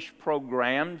these wish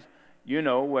programs,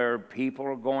 where people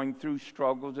are going through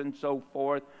struggles and so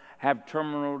forth, have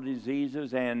terminal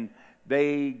diseases, and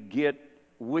they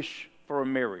wish for a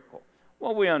miracle.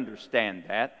 Well, we understand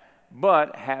that,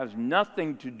 but has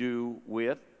nothing to do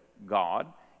with God.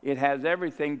 It has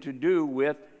everything to do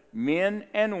with men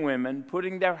and women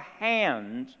putting their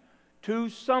hands to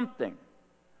something.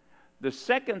 The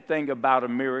second thing about a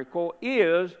miracle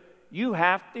is you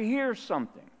have to hear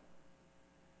something.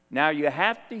 Now you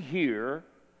have to hear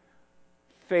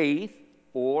faith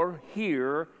or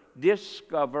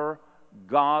discover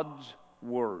God's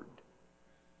Word.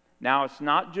 Now it's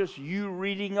not just you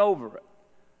reading over it.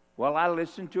 Well, I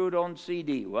listened to it on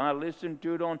CD. Well, I listened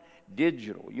to it on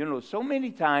digital. So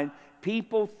many times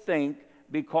people think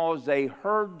because they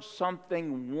heard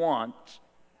something once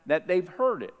that they've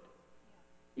heard it.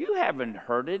 You haven't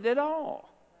heard it at all.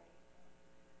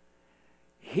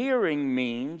 Hearing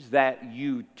means that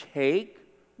you take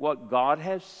what God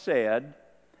has said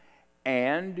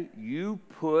and you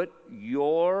put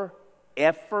your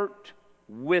effort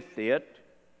with it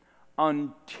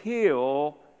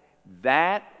until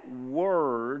that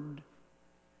word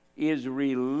is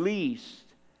released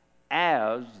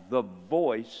as the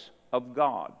voice of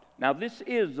God. Now, this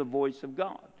is the voice of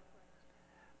God.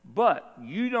 But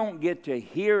you don't get to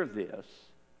hear this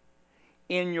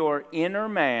in your inner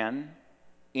man,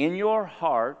 in your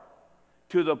heart,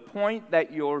 to the point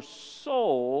that your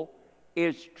soul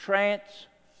is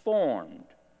transformed,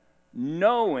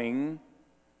 knowing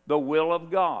the will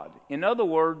of God. In other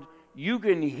words, you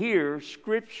can hear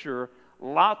Scripture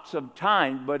lots of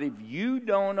times, but if you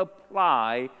don't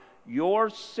apply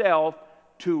yourself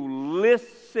to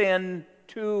listen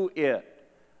to it,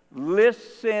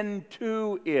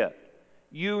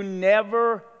 You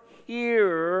never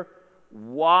hear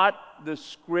what the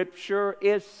Scripture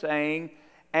is saying,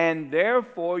 and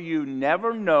therefore you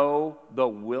never know the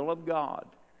will of God.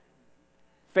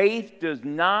 Faith does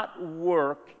not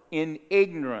work in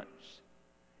ignorance.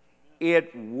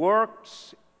 It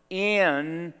works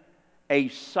in a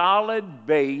solid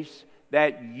base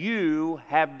that you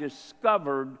have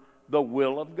discovered the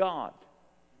will of God.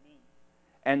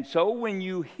 And so when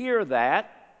you hear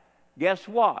that, guess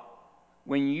what?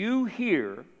 When you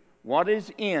hear what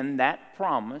is in that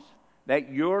promise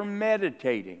that you're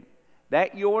meditating,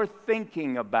 that you're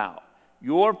thinking about,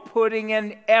 you're putting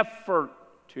an effort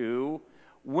to,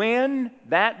 when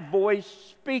that voice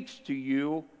speaks to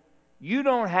you, you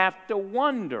don't have to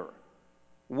wonder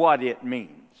what it means.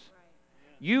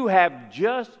 You have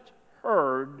just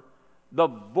heard the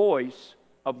voice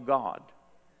of God.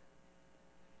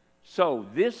 So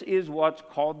this is what's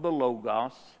called the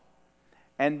Logos.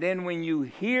 And then when you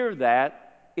hear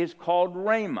that, it's called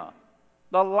Rhema,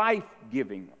 the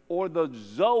life-giving or the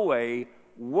Zoe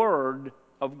word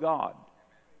of God.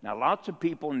 Now lots of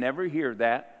people never hear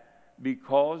that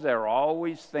because they're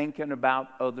always thinking about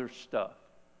other stuff.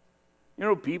 You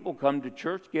know, people come to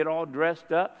church, get all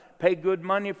dressed up, pay good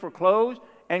money for clothes,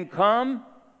 and come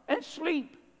and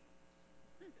sleep.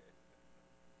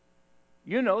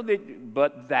 You know,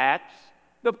 but that's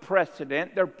the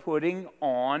precedent they're putting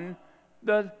on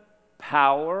the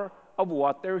power of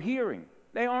what they're hearing.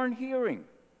 They aren't hearing.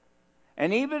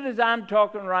 And even as I'm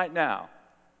talking right now,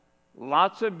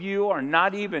 lots of you are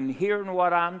not even hearing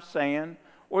what I'm saying,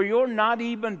 or you're not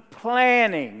even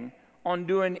planning on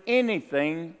doing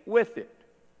anything with it.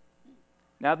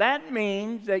 Now that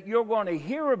means that you're going to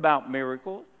hear about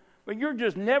miracles, but you're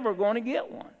just never going to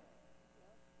get one.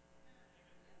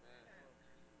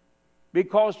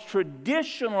 Because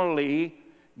traditionally,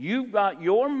 you've got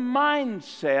your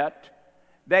mindset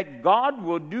that God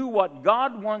will do what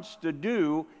God wants to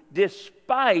do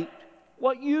despite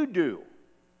what you do.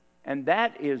 And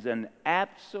that is an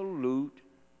absolute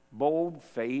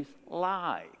bold-faced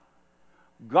lie.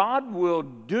 God will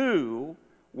do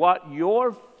what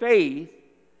your faith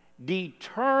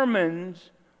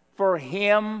determines for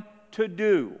Him to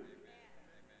do.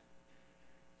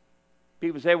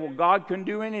 People say, well, God can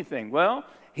do anything. Well,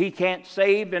 He can't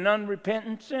save an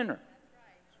unrepentant sinner.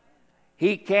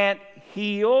 He can't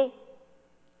heal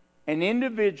an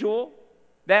individual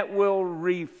that will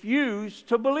refuse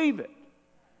to believe it.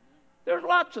 There's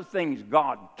lots of things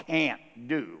God can't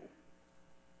do.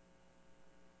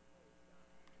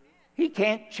 He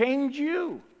can't change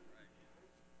you.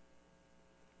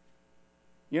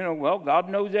 You know, well, God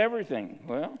knows everything.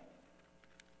 Well,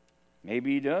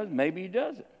 maybe He does, maybe He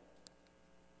doesn't.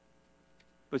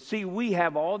 But see, we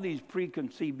have all these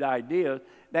preconceived ideas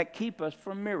that keep us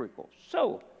from miracles.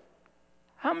 So,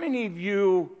 how many of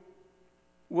you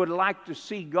would like to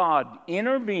see God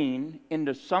intervene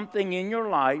into something in your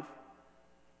life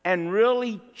and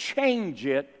really change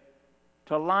it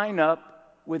to line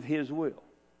up with His will?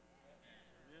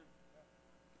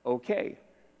 Okay.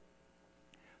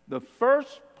 The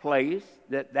first place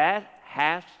that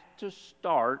has to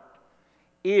start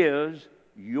is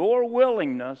your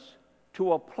willingness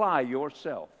to apply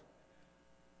yourself.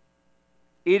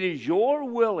 It is your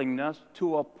willingness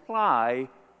to apply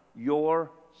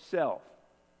yourself.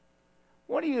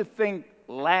 What do you think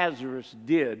Lazarus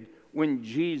did when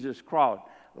Jesus called,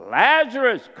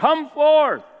 "Lazarus, come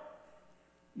forth"?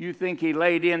 You think he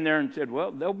laid in there and said,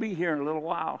 well, they'll be here in a little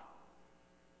while.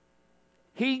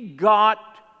 He got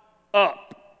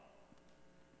up.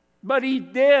 But he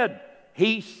did.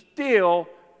 He still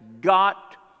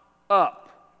got up.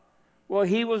 Well,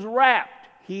 he was wrapped.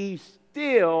 He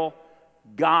still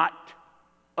got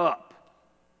up.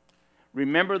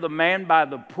 Remember the man by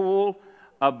the pool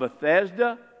of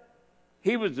Bethesda?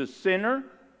 He was a sinner.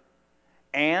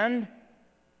 And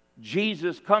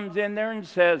Jesus comes in there and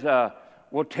says,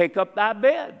 well, take up thy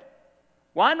bed.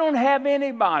 Well, I don't have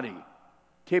anybody.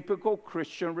 Typical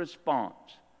Christian response.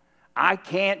 I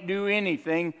can't do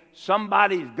anything.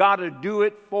 Somebody's got to do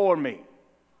it for me.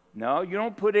 No, you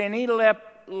don't put any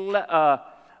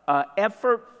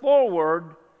effort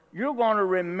forward. You're going to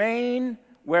remain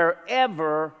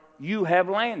wherever you have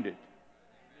landed.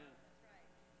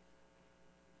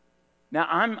 Now,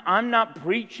 I'm not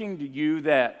preaching to you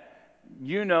that,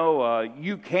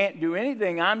 you can't do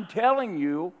anything. I'm telling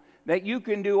you that you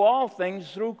can do all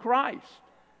things through Christ.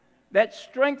 That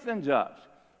strengthens us.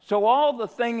 So all the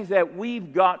things that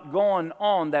we've got going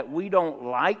on that we don't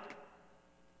like,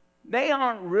 they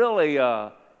aren't really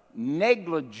a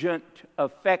negligent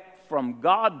effect from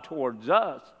God towards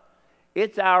us.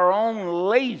 It's our own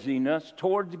laziness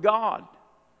towards God.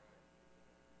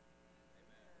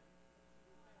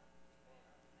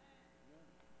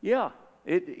 Yeah,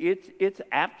 it's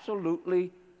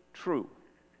absolutely true.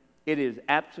 It is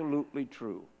absolutely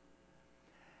true.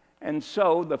 And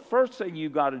so the first thing you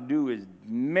got to do is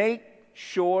make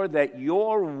sure that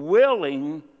you're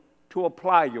willing to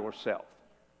apply yourself.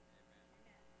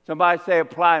 Somebody say,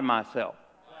 apply myself.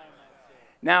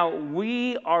 Now,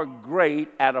 we are great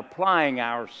at applying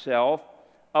ourselves,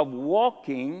 of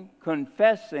walking,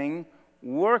 confessing,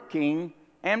 working,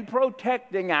 and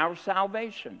protecting our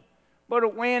salvation.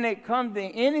 But when it comes to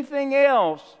anything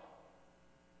else,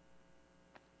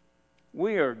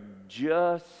 we are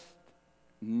just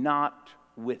not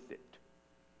with it.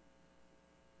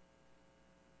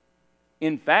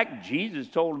 In fact, Jesus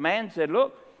told man, said,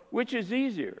 look, which is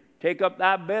easier? Take up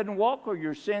thy bed and walk, or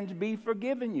your sins be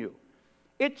forgiven you.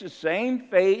 It's the same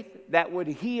faith that would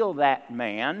heal that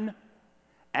man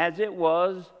as it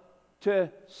was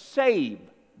to save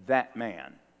that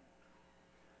man.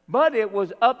 But it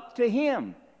was up to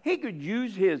him. He could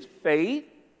use his faith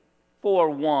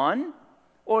for one,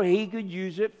 or he could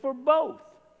use it for both.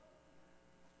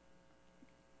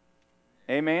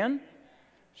 Amen?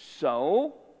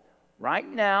 So, right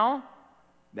now,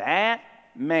 that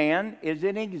man is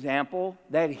an example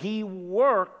that he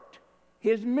worked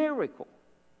his miracle.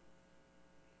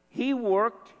 He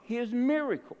worked his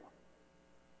miracle.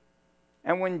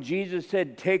 And when Jesus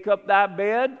said, take up thy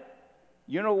bed,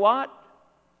 you know what?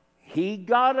 He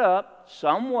got up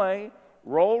some way,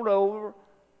 rolled over,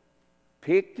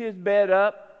 picked his bed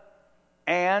up,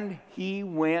 and he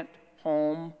went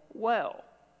home well.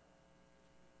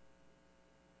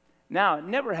 Now, it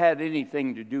never had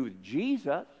anything to do with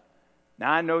Jesus.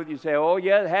 Now, I know that you say, oh,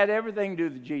 yeah, it had everything to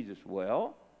do with Jesus.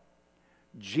 Well,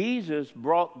 Jesus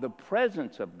brought the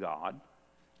presence of God,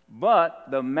 but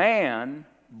the man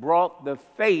brought the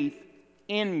faith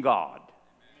in God.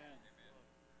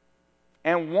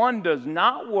 And one does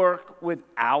not work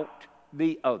without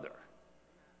the other.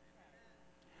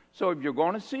 So if you're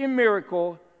going to see a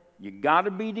miracle, you got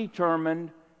to be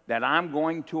determined that I'm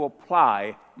going to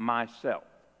apply myself.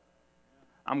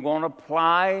 I'm going to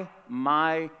apply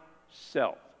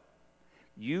myself.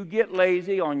 You get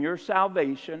lazy on your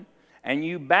salvation and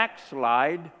you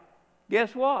backslide,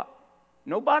 guess what?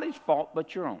 Nobody's fault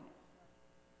but your own.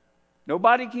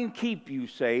 Nobody can keep you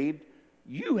saved.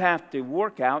 You have to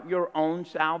work out your own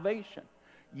salvation.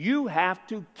 You have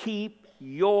to keep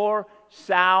your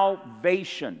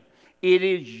salvation. It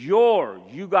is yours.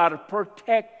 You got to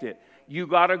protect it. You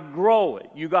got to grow it.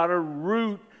 You got to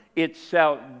root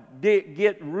itself,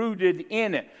 get rooted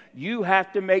in it. You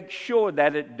have to make sure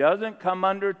that it doesn't come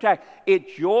under attack.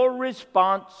 It's your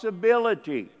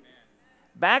responsibility.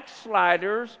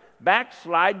 Backsliders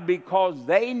backslide because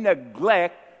they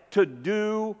neglect to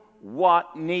do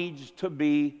what needs to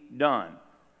be done.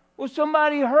 Well,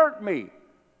 somebody hurt me.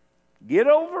 Get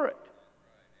over it.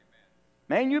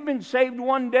 Man, you've been saved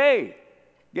one day.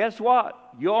 Guess what?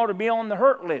 You ought to be on the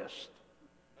hurt list.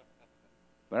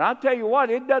 But I'll tell you what,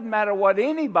 it doesn't matter what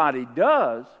anybody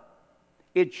does.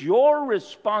 It's your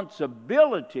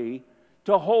responsibility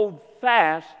to hold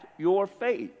fast your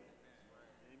faith.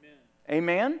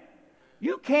 Amen?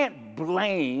 You can't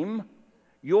blame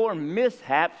your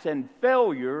mishaps and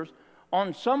failures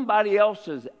on somebody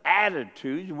else's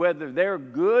attitudes, whether they're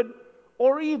good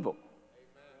or evil.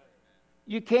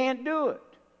 You can't do it.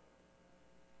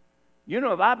 You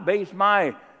know, if I base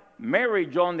my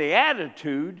marriage on the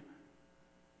attitude,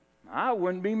 I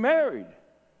wouldn't be married.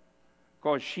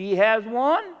 Because she has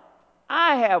one,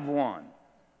 I have one.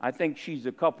 I think she's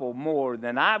a couple more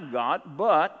than I've got,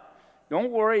 but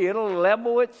don't worry, it'll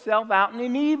level itself out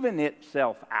and even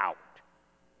itself out.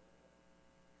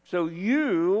 So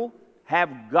you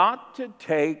have got to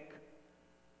take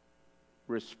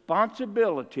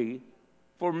responsibility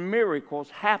for miracles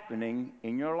happening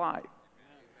in your life.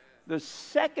 The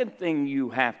second thing you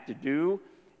have to do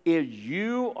is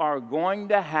you are going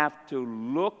to have to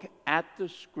look at the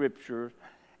Scriptures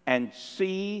and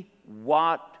see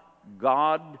what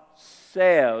God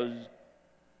says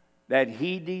that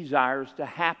He desires to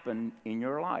happen in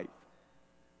your life.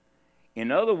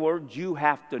 In other words, you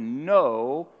have to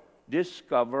know,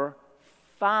 discover,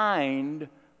 find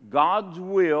God's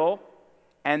will,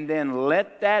 and then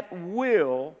let that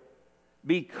will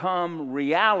become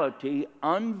reality,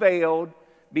 unveiled,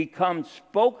 become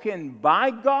spoken by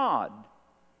God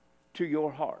to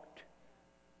your heart.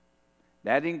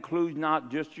 That includes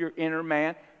not just your inner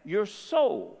man, your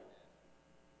soul.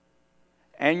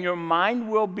 And your mind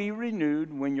will be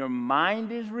renewed. When your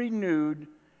mind is renewed,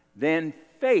 then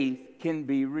faith can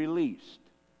be released.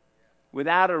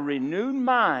 Without a renewed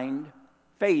mind,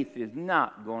 faith is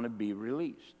not going to be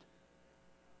released.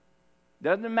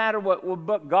 Doesn't matter what,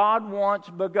 but God wants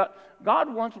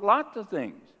lots of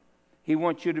things. He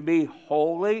wants you to be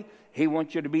holy. He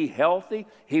wants you to be healthy.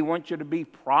 He wants you to be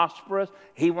prosperous.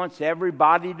 He wants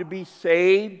everybody to be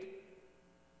saved.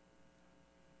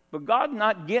 But God's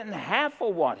not getting half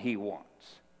of what He wants.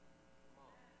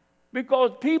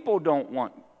 Because people don't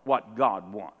want what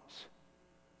God wants.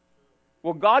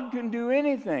 Well, God can do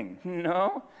anything.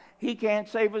 No, He can't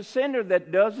save a sinner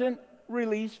that doesn't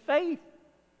release faith.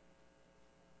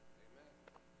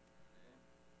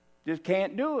 Just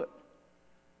can't do it.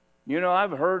 You know,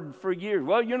 I've heard for years,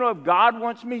 well, you know, if God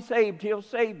wants me saved, He'll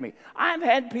save me. I've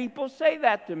had people say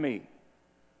that to me.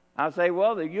 I say,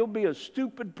 well, you'll be a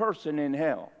stupid person in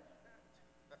hell.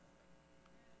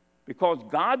 Because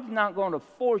God's not going to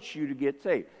force you to get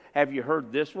saved. Have you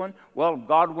heard this one? Well, if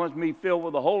God wants me filled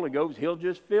with the Holy Ghost, He'll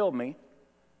just fill me.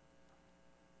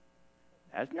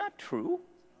 That's not true.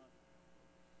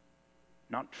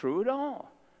 Not true at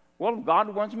all. Well, if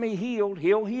God wants me healed,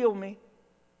 He'll heal me.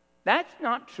 That's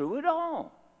not true at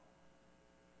all.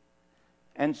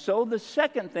 And so the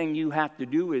second thing you have to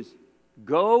do is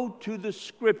go to the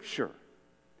Scripture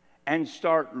and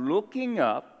start looking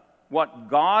up what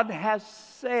God has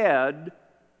said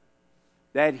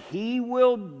that He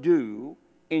will do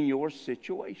in your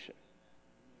situation.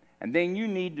 And then you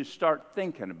need to start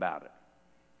thinking about it,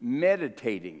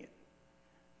 meditating it,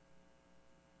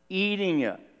 eating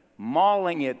it,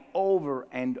 mulling it over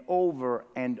and over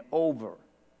and over.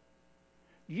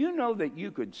 You know that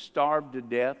you could starve to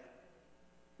death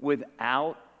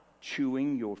without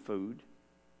chewing your food?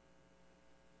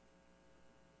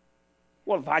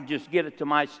 Well, if I just get it to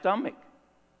my stomach.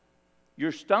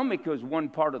 Your stomach is one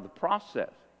part of the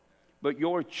process. But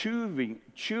your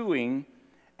chewing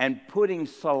and putting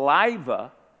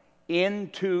saliva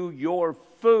into your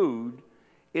food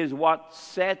is what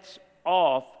sets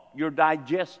off your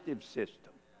digestive system.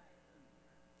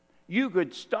 You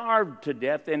could starve to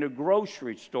death in a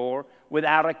grocery store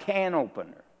without a can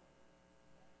opener.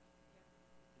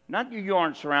 Not that you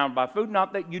aren't surrounded by food,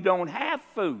 not that you don't have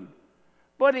food.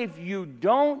 But if you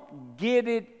don't get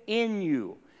it in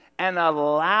you and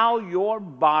allow your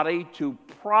body to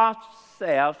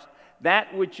process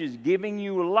that which is giving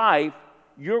you life,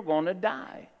 you're going to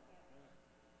die.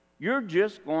 You're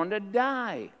just going to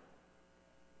die.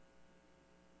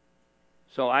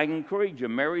 So I encourage you,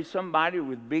 marry somebody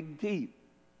with big teeth.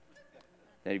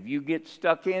 That if you get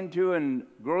stuck into a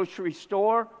grocery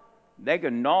store, they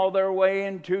can gnaw their way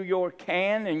into your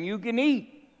can and you can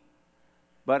eat.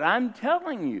 But I'm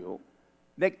telling you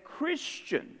that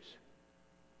Christians,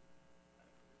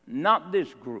 not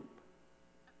this group.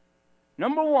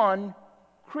 Number one,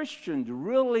 Christians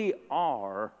really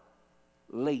are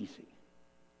lazy.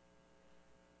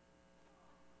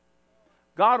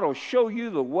 God will show you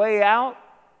the way out,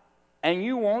 and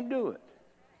you won't do it.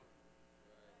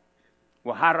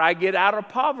 Well, how do I get out of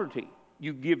poverty?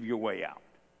 You give your way out.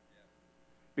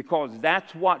 Because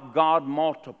that's what God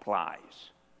multiplies.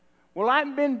 Well,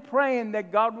 I've been praying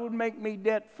that God would make me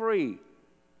debt-free.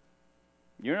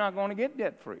 You're not going to get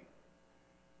debt-free.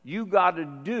 You got to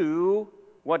do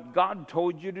what God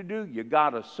told you to do. You got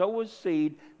to sow a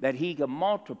seed that He can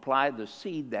multiply the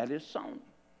seed that is sown.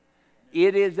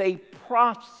 It is a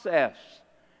process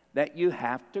that you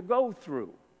have to go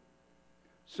through.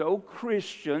 So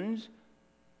Christians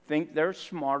think they're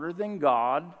smarter than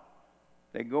God.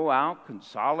 They go out,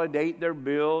 consolidate their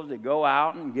bills. They go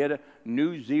out and get a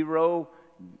new zero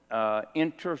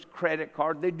interest credit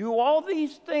card. They do all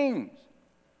these things.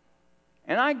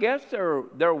 And I guess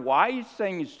they're wise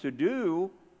things to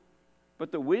do,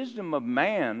 but the wisdom of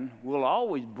man will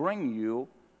always bring you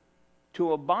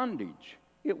to a bondage.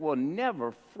 It will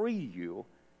never free you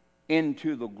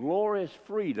into the glorious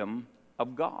freedom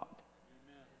of God.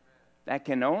 Amen. That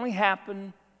can only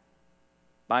happen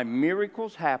by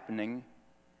miracles happening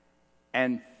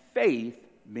and faith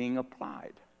being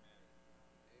applied.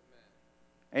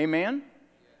 Amen? Amen?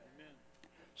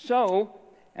 So,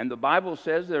 and the Bible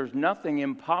says there's nothing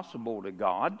impossible to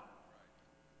God,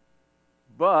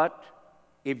 but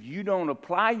if you don't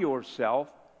apply yourself,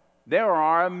 there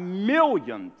are a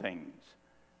million things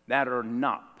that are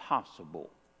not possible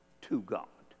to God.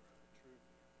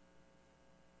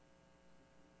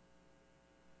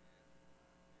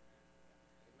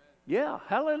 Yeah,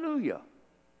 hallelujah.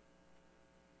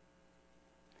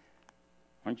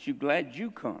 Aren't you glad you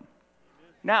come?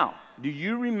 Now, do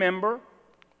you remember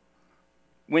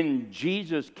when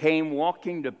Jesus came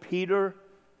walking to Peter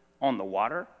on the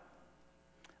water?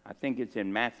 I think it's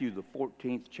in Matthew the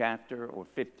 14th chapter or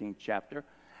 15th chapter.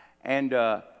 And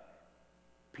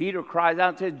Peter cries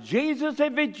out and says, Jesus,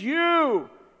 if it's you,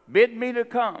 bid me to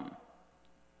come.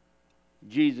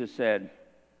 Jesus said,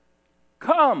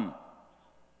 "Come."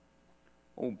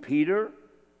 Oh, Peter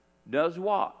does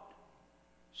what?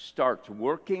 Starts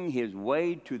working his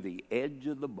way to the edge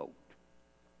of the boat.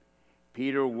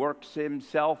 Peter works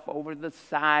himself over the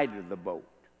side of the boat.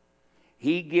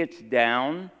 He gets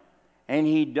down, and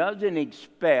he doesn't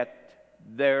expect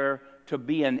there to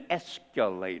be an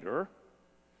escalator.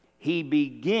 He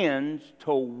begins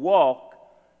to walk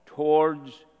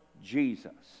towards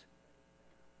Jesus.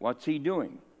 What's he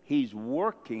doing? He's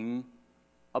working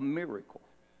a miracle.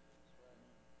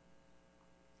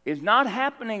 It's not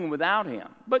happening without him,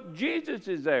 but Jesus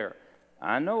is there.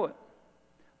 I know it.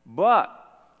 But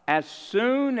as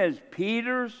soon as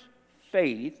Peter's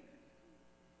faith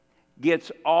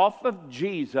gets off of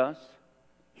Jesus,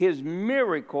 his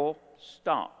miracle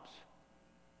stops.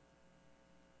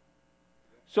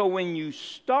 So when you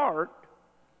start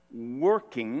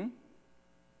working,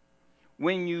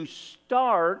 when you've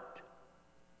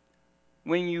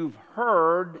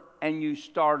heard and you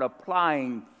start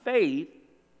applying faith,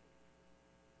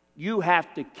 you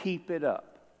have to keep it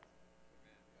up.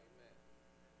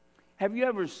 Have you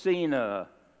ever seen what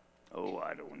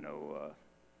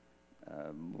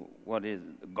is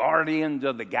it? Guardians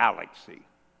of the Galaxy?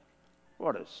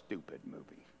 What a stupid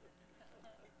movie.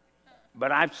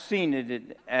 But I've seen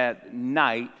it at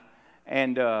night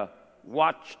and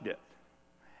watched it.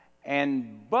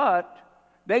 But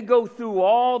they go through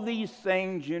all these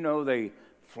things, they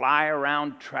fly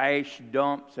around trash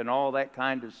dumps and all that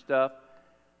kind of stuff.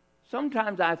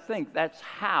 Sometimes I think that's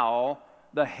how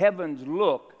the heavens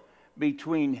look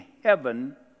between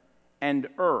heaven and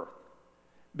earth,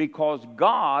 because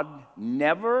God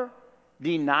never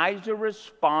denies a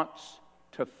response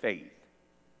to faith.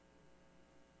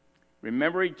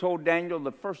 Remember, he told Daniel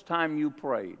the first time you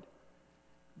prayed,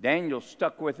 Daniel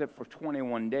stuck with it for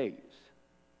 21 days.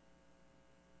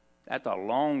 That's a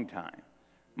long time.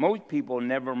 Most people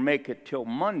never make it till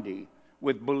Monday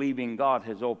with believing God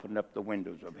has opened up the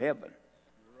windows of heaven.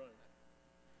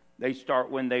 They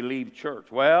start when they leave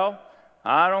church. Well,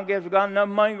 I don't guess we got enough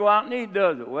money to go out and eat,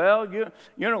 does it? Well,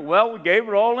 we gave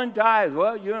it all in tithes.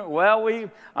 I don't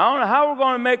know how we're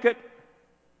going to make it.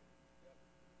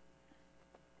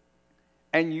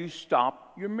 And you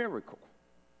stop your miracle.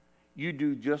 You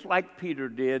do just like Peter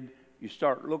did. You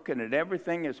start looking at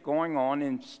everything that's going on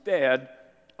instead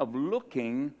of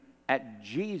looking at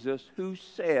Jesus, who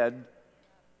said,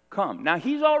 "Come." Now,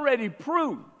 he's already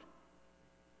proved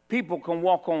people can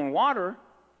walk on water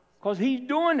because he's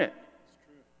doing it.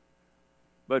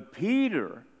 But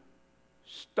Peter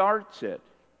starts it.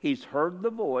 He's heard the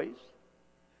voice.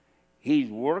 He's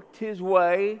worked his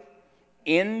way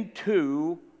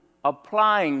into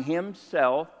applying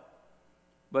himself.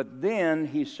 But then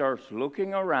he starts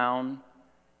looking around,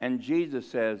 and Jesus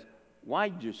says,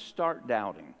 "Why'd you start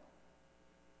doubting?"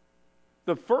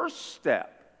 The first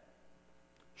step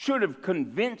should have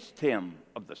convinced him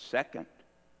of the second.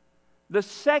 The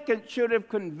second should have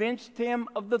convinced him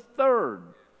of the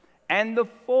third and the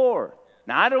fourth.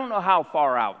 Now, I don't know how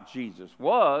far out Jesus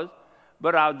was,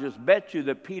 but I'll just bet you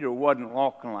that Peter wasn't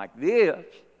walking like this.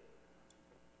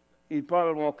 He's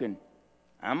probably walking,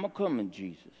 "I'm a-coming,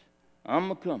 Jesus.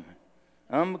 I'm a-coming.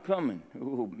 I'm a-coming.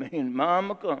 Oh, man,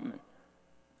 I'm a-coming."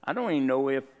 I don't even know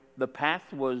if the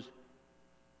path was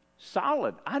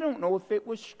solid. I don't know if it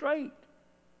was straight.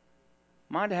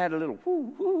 Might have had a little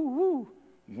whoo, whoo, whoo.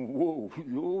 Whoa,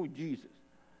 oh, Jesus.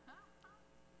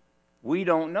 We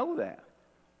don't know that.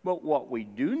 But what we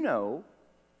do know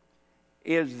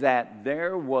is that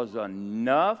there was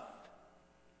enough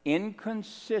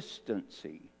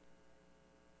inconsistency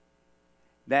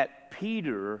that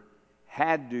Peter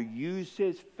had to use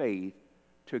his faith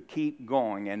to keep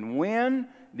going. And when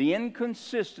the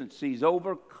inconsistencies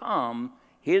overcome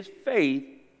his faith,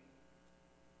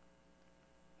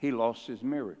 he lost his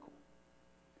miracle.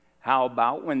 How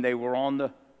about when they were on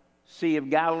the Sea of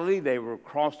Galilee, they were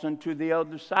crossing to the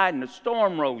other side, and a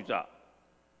storm rose up.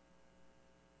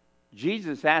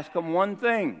 Jesus asked them one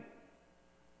thing: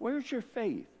 "Where's your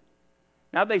faith?"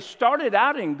 Now, they started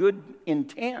out in good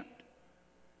intent.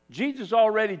 Jesus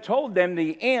already told them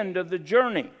the end of the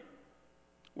journey.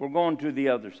 We're going to the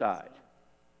other side.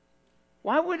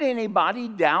 Why would anybody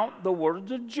doubt the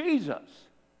words of Jesus?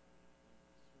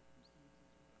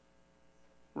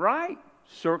 Right?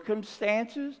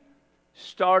 Circumstances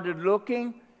started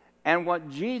looking, and what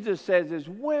Jesus says is,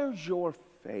 "Where's your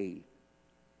faith?"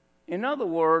 In other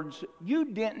words, you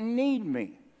didn't need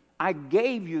me. I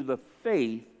gave you the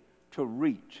faith to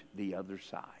reach the other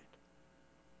side.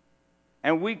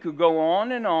 And we could go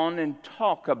on and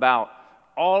talk about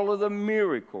all of the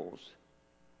miracles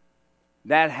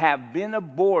that have been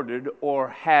aborted or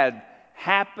had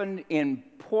happened in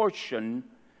portion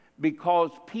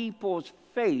because people's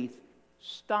faith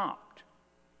stopped.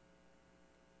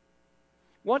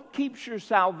 What keeps your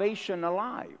salvation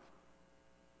alive?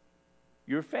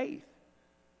 Your faith.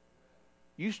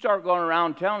 You start going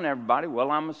around telling everybody,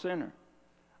 well, I'm a sinner.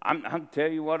 I'll tell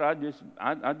you what, I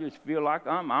just feel like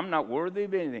I'm not worthy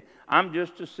of anything. I'm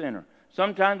just a sinner.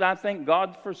 Sometimes I think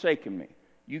God's forsaken me.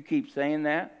 You keep saying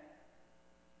that,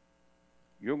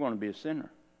 you're going to be a sinner.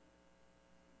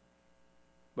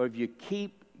 But if you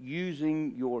keep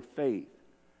using your faith,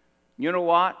 you know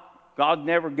what? God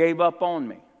never gave up on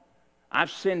me.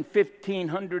 I've sinned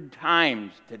 1,500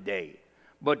 times today,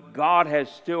 but God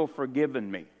has still forgiven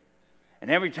me. And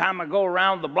every time I go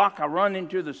around the block, I run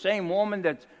into the same woman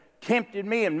that's tempted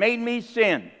me and made me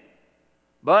sin.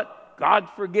 But God's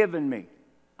forgiven me.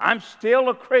 I'm still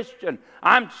a Christian.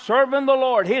 I'm serving the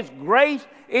Lord. His grace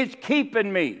is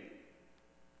keeping me.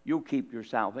 You'll keep your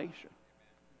salvation.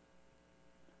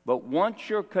 But once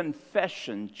your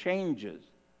confession changes,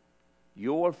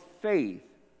 your faith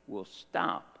will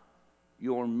stop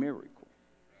your miracle.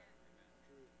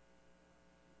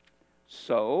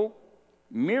 So,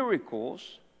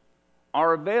 miracles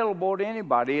are available to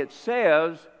anybody. It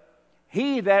says,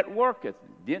 he that worketh.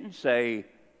 Didn't say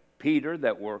Peter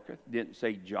that worketh. Didn't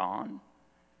say John.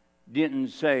 Didn't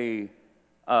say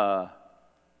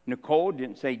Nicole.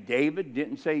 Didn't say David.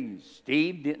 Didn't say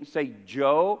Steve. Didn't say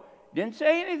Joe. Didn't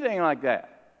say anything like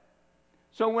that.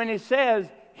 So when it says,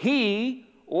 he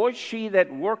or she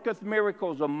that worketh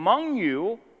miracles among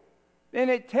you, then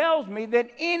it tells me that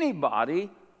anybody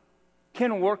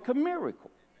can work a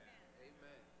miracle.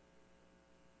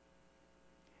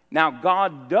 Now,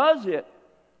 God does it,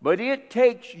 but it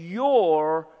takes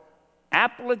your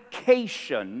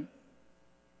application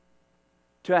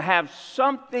to have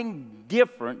something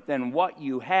different than what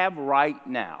you have right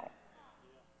now.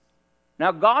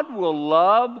 Now, God will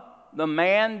love the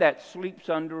man that sleeps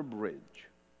under a bridge.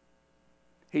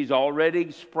 He's already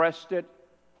expressed it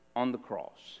on the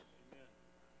cross.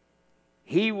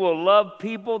 He will love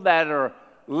people that are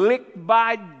licked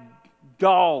by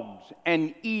dogs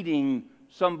and eating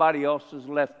somebody else's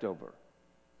leftover.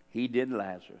 He did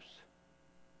Lazarus.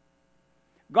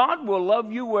 God will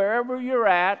love you wherever you're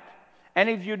at, and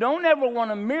if you don't ever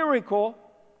want a miracle,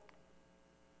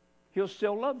 He'll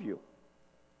still love you.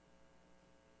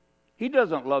 He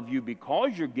doesn't love you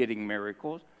because you're getting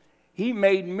miracles. He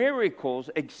made miracles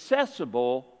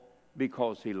accessible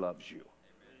because He loves you.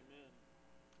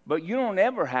 But you don't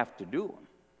ever have to do them.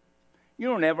 You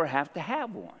don't ever have to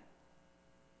have one.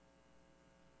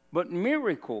 But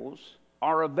miracles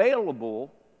are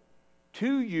available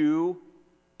to you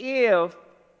if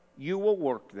you will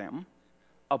work them.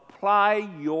 Apply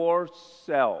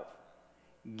yourself.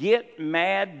 Get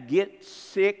mad, get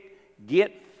sick,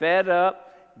 get fed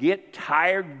up, get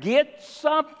tired, get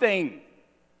something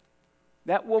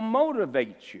that will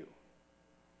motivate you.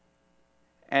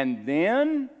 And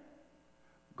then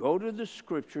go to the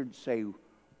Scripture and say,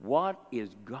 what is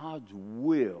God's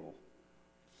will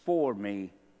for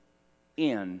me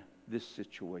in this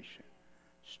situation?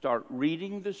 Start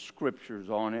reading the Scriptures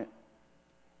on it,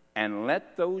 and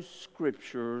let those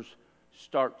Scriptures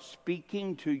start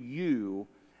speaking to you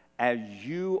as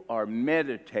you are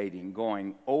meditating,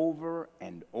 going over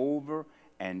and over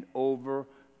and over,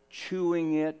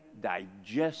 chewing it,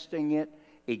 digesting it,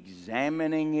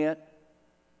 examining it,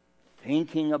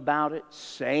 thinking about it,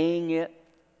 saying it.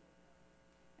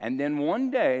 And then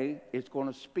one day, it's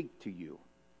going to speak to you.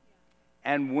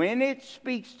 And when it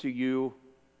speaks to you,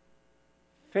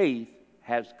 faith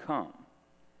has come.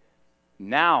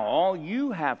 Now, all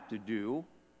you have to do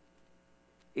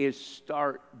is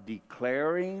start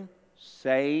declaring,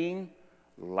 saying,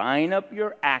 line up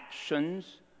your actions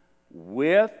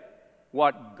with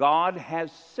what God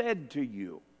has said to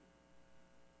you.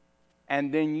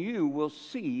 And then you will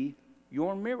see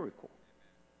your miracle.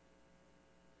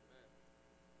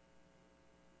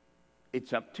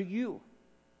 It's up to you.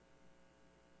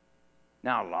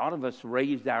 Now, a lot of us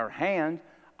raised our hands.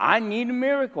 I need a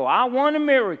miracle. I want a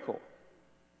miracle.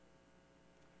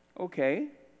 Okay.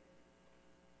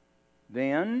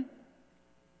 Then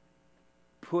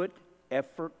put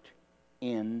effort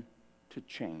in to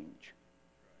change.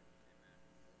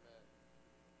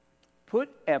 Put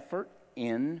effort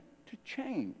in to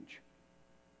change.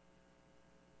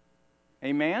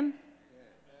 Amen?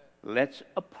 Let's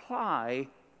apply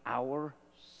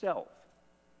ourselves.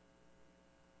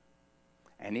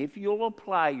 And if you'll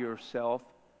apply yourself,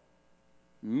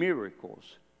 miracles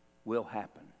will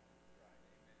happen.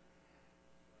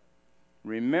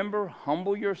 Remember,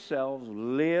 humble yourselves,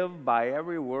 live by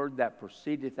every word that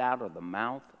proceedeth out of the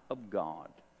mouth of God.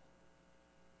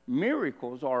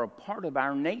 Miracles are a part of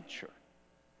our nature.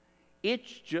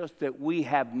 It's just that we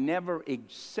have never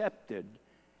accepted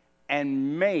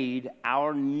and made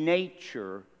our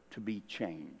nature to be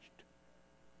changed.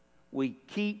 We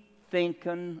keep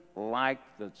thinking like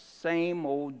the same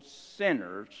old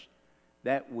sinners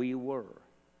that we were.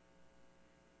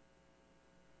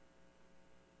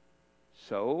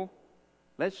 So,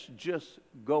 let's just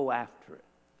go after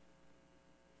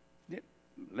it.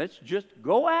 Let's just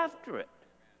go after it.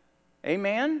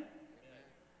 Amen?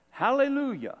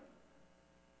 Hallelujah.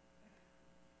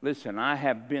 Listen, I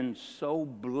have been so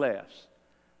blessed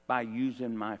by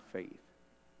using my faith.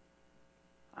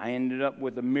 I ended up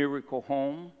with a miracle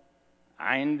home.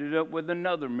 I ended up with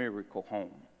another miracle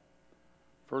home.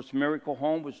 First miracle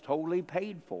home was totally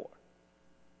paid for.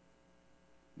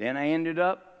 Then I ended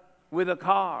up with a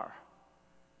car.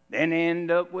 Then I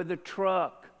ended up with a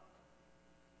truck.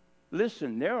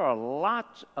 Listen, there are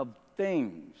lots of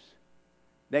things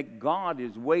that God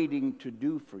is waiting to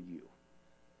do for you.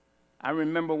 I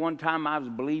remember one time I was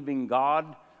believing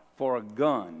God for a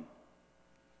gun.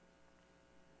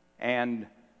 And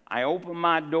I opened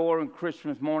my door on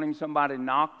Christmas morning. Somebody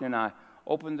knocked, and I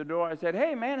opened the door. I said,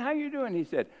 "Hey, man, how you doing?" He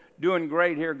said, "Doing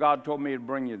great here. God told me to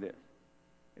bring you this."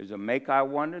 It was a make I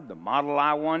wanted, the model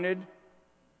I wanted,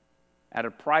 at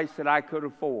a price that I could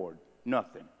afford.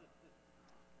 Nothing.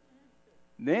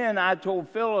 Then I told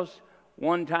Phyllis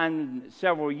one time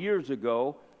several years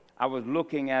ago, I was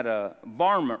looking at a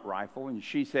varmint rifle, and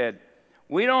she said,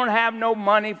 "We don't have no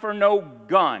money for no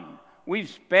gun. We've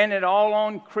spent it all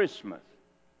on Christmas."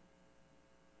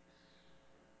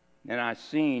 Then I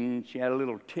seen she had a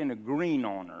little tin of green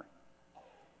on her.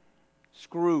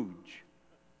 Scrooge.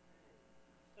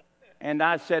 And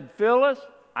I said, "Phyllis,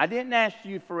 I didn't ask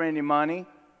you for any money."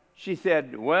 She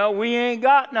said, "Well, we ain't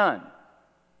got none."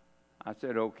 I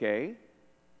said, "Okay."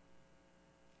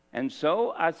 And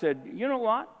so I said, "You know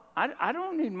what? I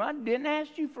don't need money. I didn't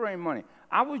ask you for any money.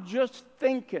 I was just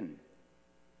thinking."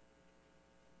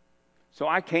 So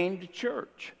I came to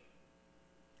church.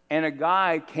 And a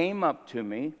guy came up to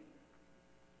me.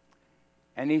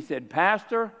 And he said,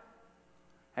 "Pastor,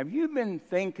 have you been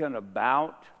thinking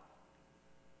about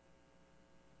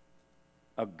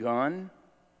a gun?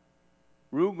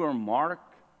 Ruger Mark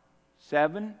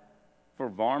 7 for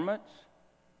varmints?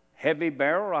 Heavy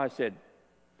barrel?" I said,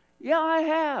 "Yeah, I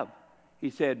have." He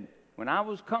said, "When I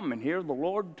was coming here, the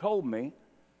Lord told me,"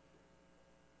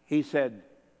 he said,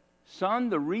 "Son,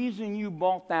 the reason you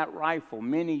bought that rifle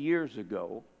many years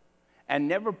ago and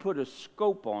never put a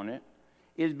scope on it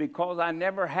is because I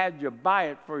never had you buy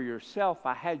it for yourself.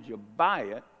 I had you buy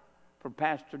it for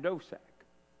Pastor Dosak."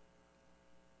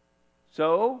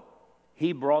 So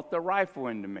he brought the rifle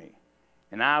into me.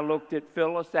 And I looked at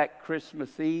Phyllis that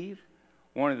Christmas Eve,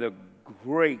 one of the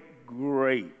great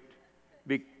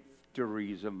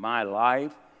victories of my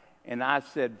life. And I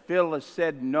said, Phyllis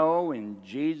said no, and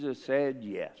Jesus said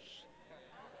yes.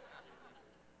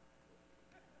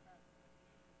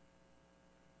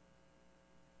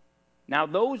 Now,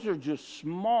 those are just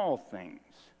small things.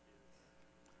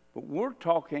 But we're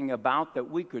talking about that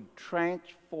we could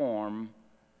transform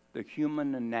the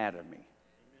human anatomy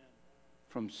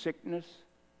from sickness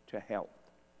to health.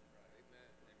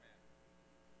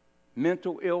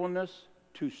 Mental illness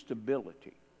to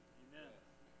stability.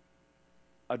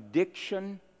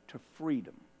 Addiction to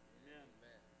freedom.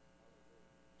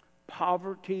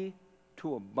 Poverty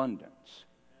to abundance.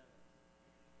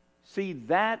 See,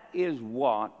 that is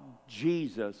what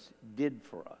Jesus did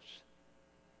for us.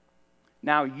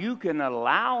 Now, you can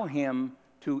allow him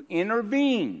to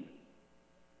intervene,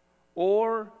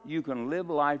 or you can live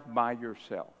life by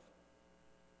yourself.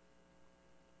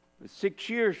 But 6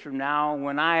 years from now,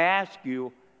 when I ask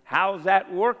you, how's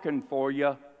that working for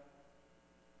you?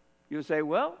 You'll say,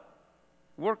 well,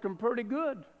 working pretty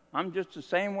good. I'm just the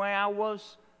same way I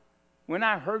was when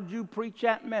I heard you preach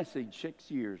that message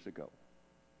 6 years ago.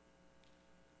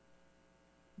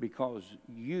 Because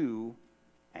you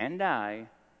and I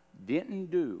didn't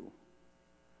do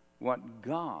what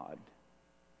God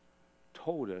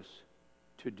told us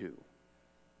to do.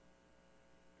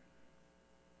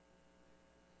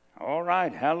 All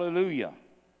right, hallelujah.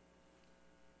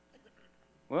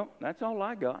 Well, that's all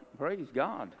I got. Praise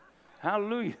God.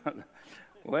 Hallelujah.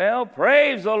 Well,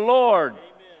 praise the Lord. Amen.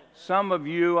 Some of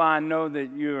you, I know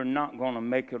that you're not going to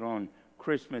make it on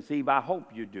Christmas Eve. I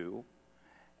hope you do.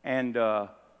 And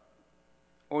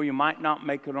or you might not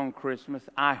make it on Christmas.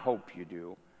 I hope you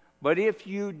do. But if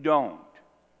you don't,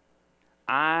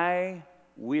 I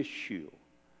wish you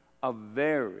a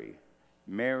very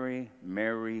merry,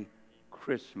 merry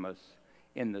Christmas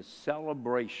in the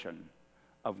celebration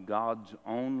of God's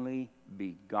only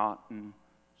begotten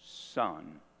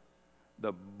Son,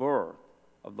 the birth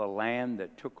of the Lamb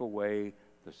that took away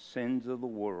the sins of the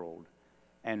world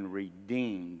and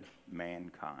redeemed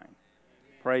mankind.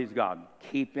 Praise God.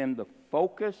 Keep Him the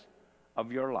focus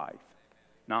of your life,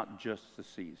 not just the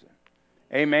season.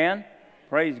 Amen.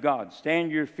 Praise God. Stand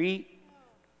to your feet.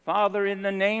 Father, in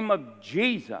the name of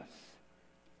Jesus,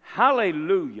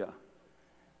 hallelujah.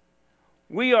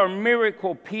 We are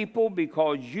miracle people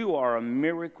because you are a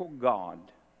miracle God.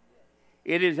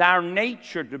 It is our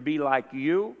nature to be like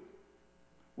you.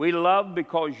 We love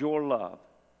because you're love.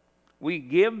 We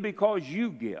give because you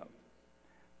give.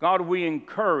 God, we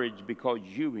encourage because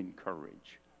you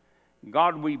encourage.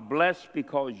 God, we bless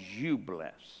because you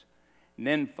bless. And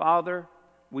then, Father,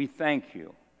 we thank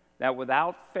you that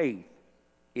without faith,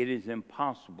 it is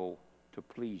impossible to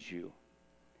please you.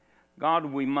 God,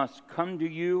 we must come to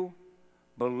you,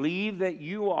 believe that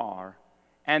you are,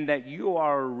 and that you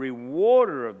are a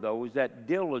rewarder of those that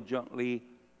diligently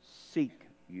seek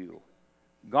you.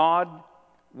 God,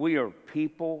 we are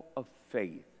people of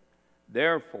faith.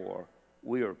 Therefore,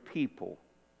 we are people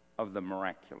of the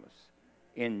miraculous.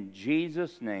 In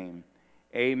Jesus' name,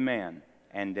 amen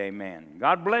and amen.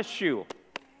 God bless you.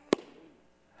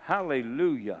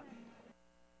 Hallelujah.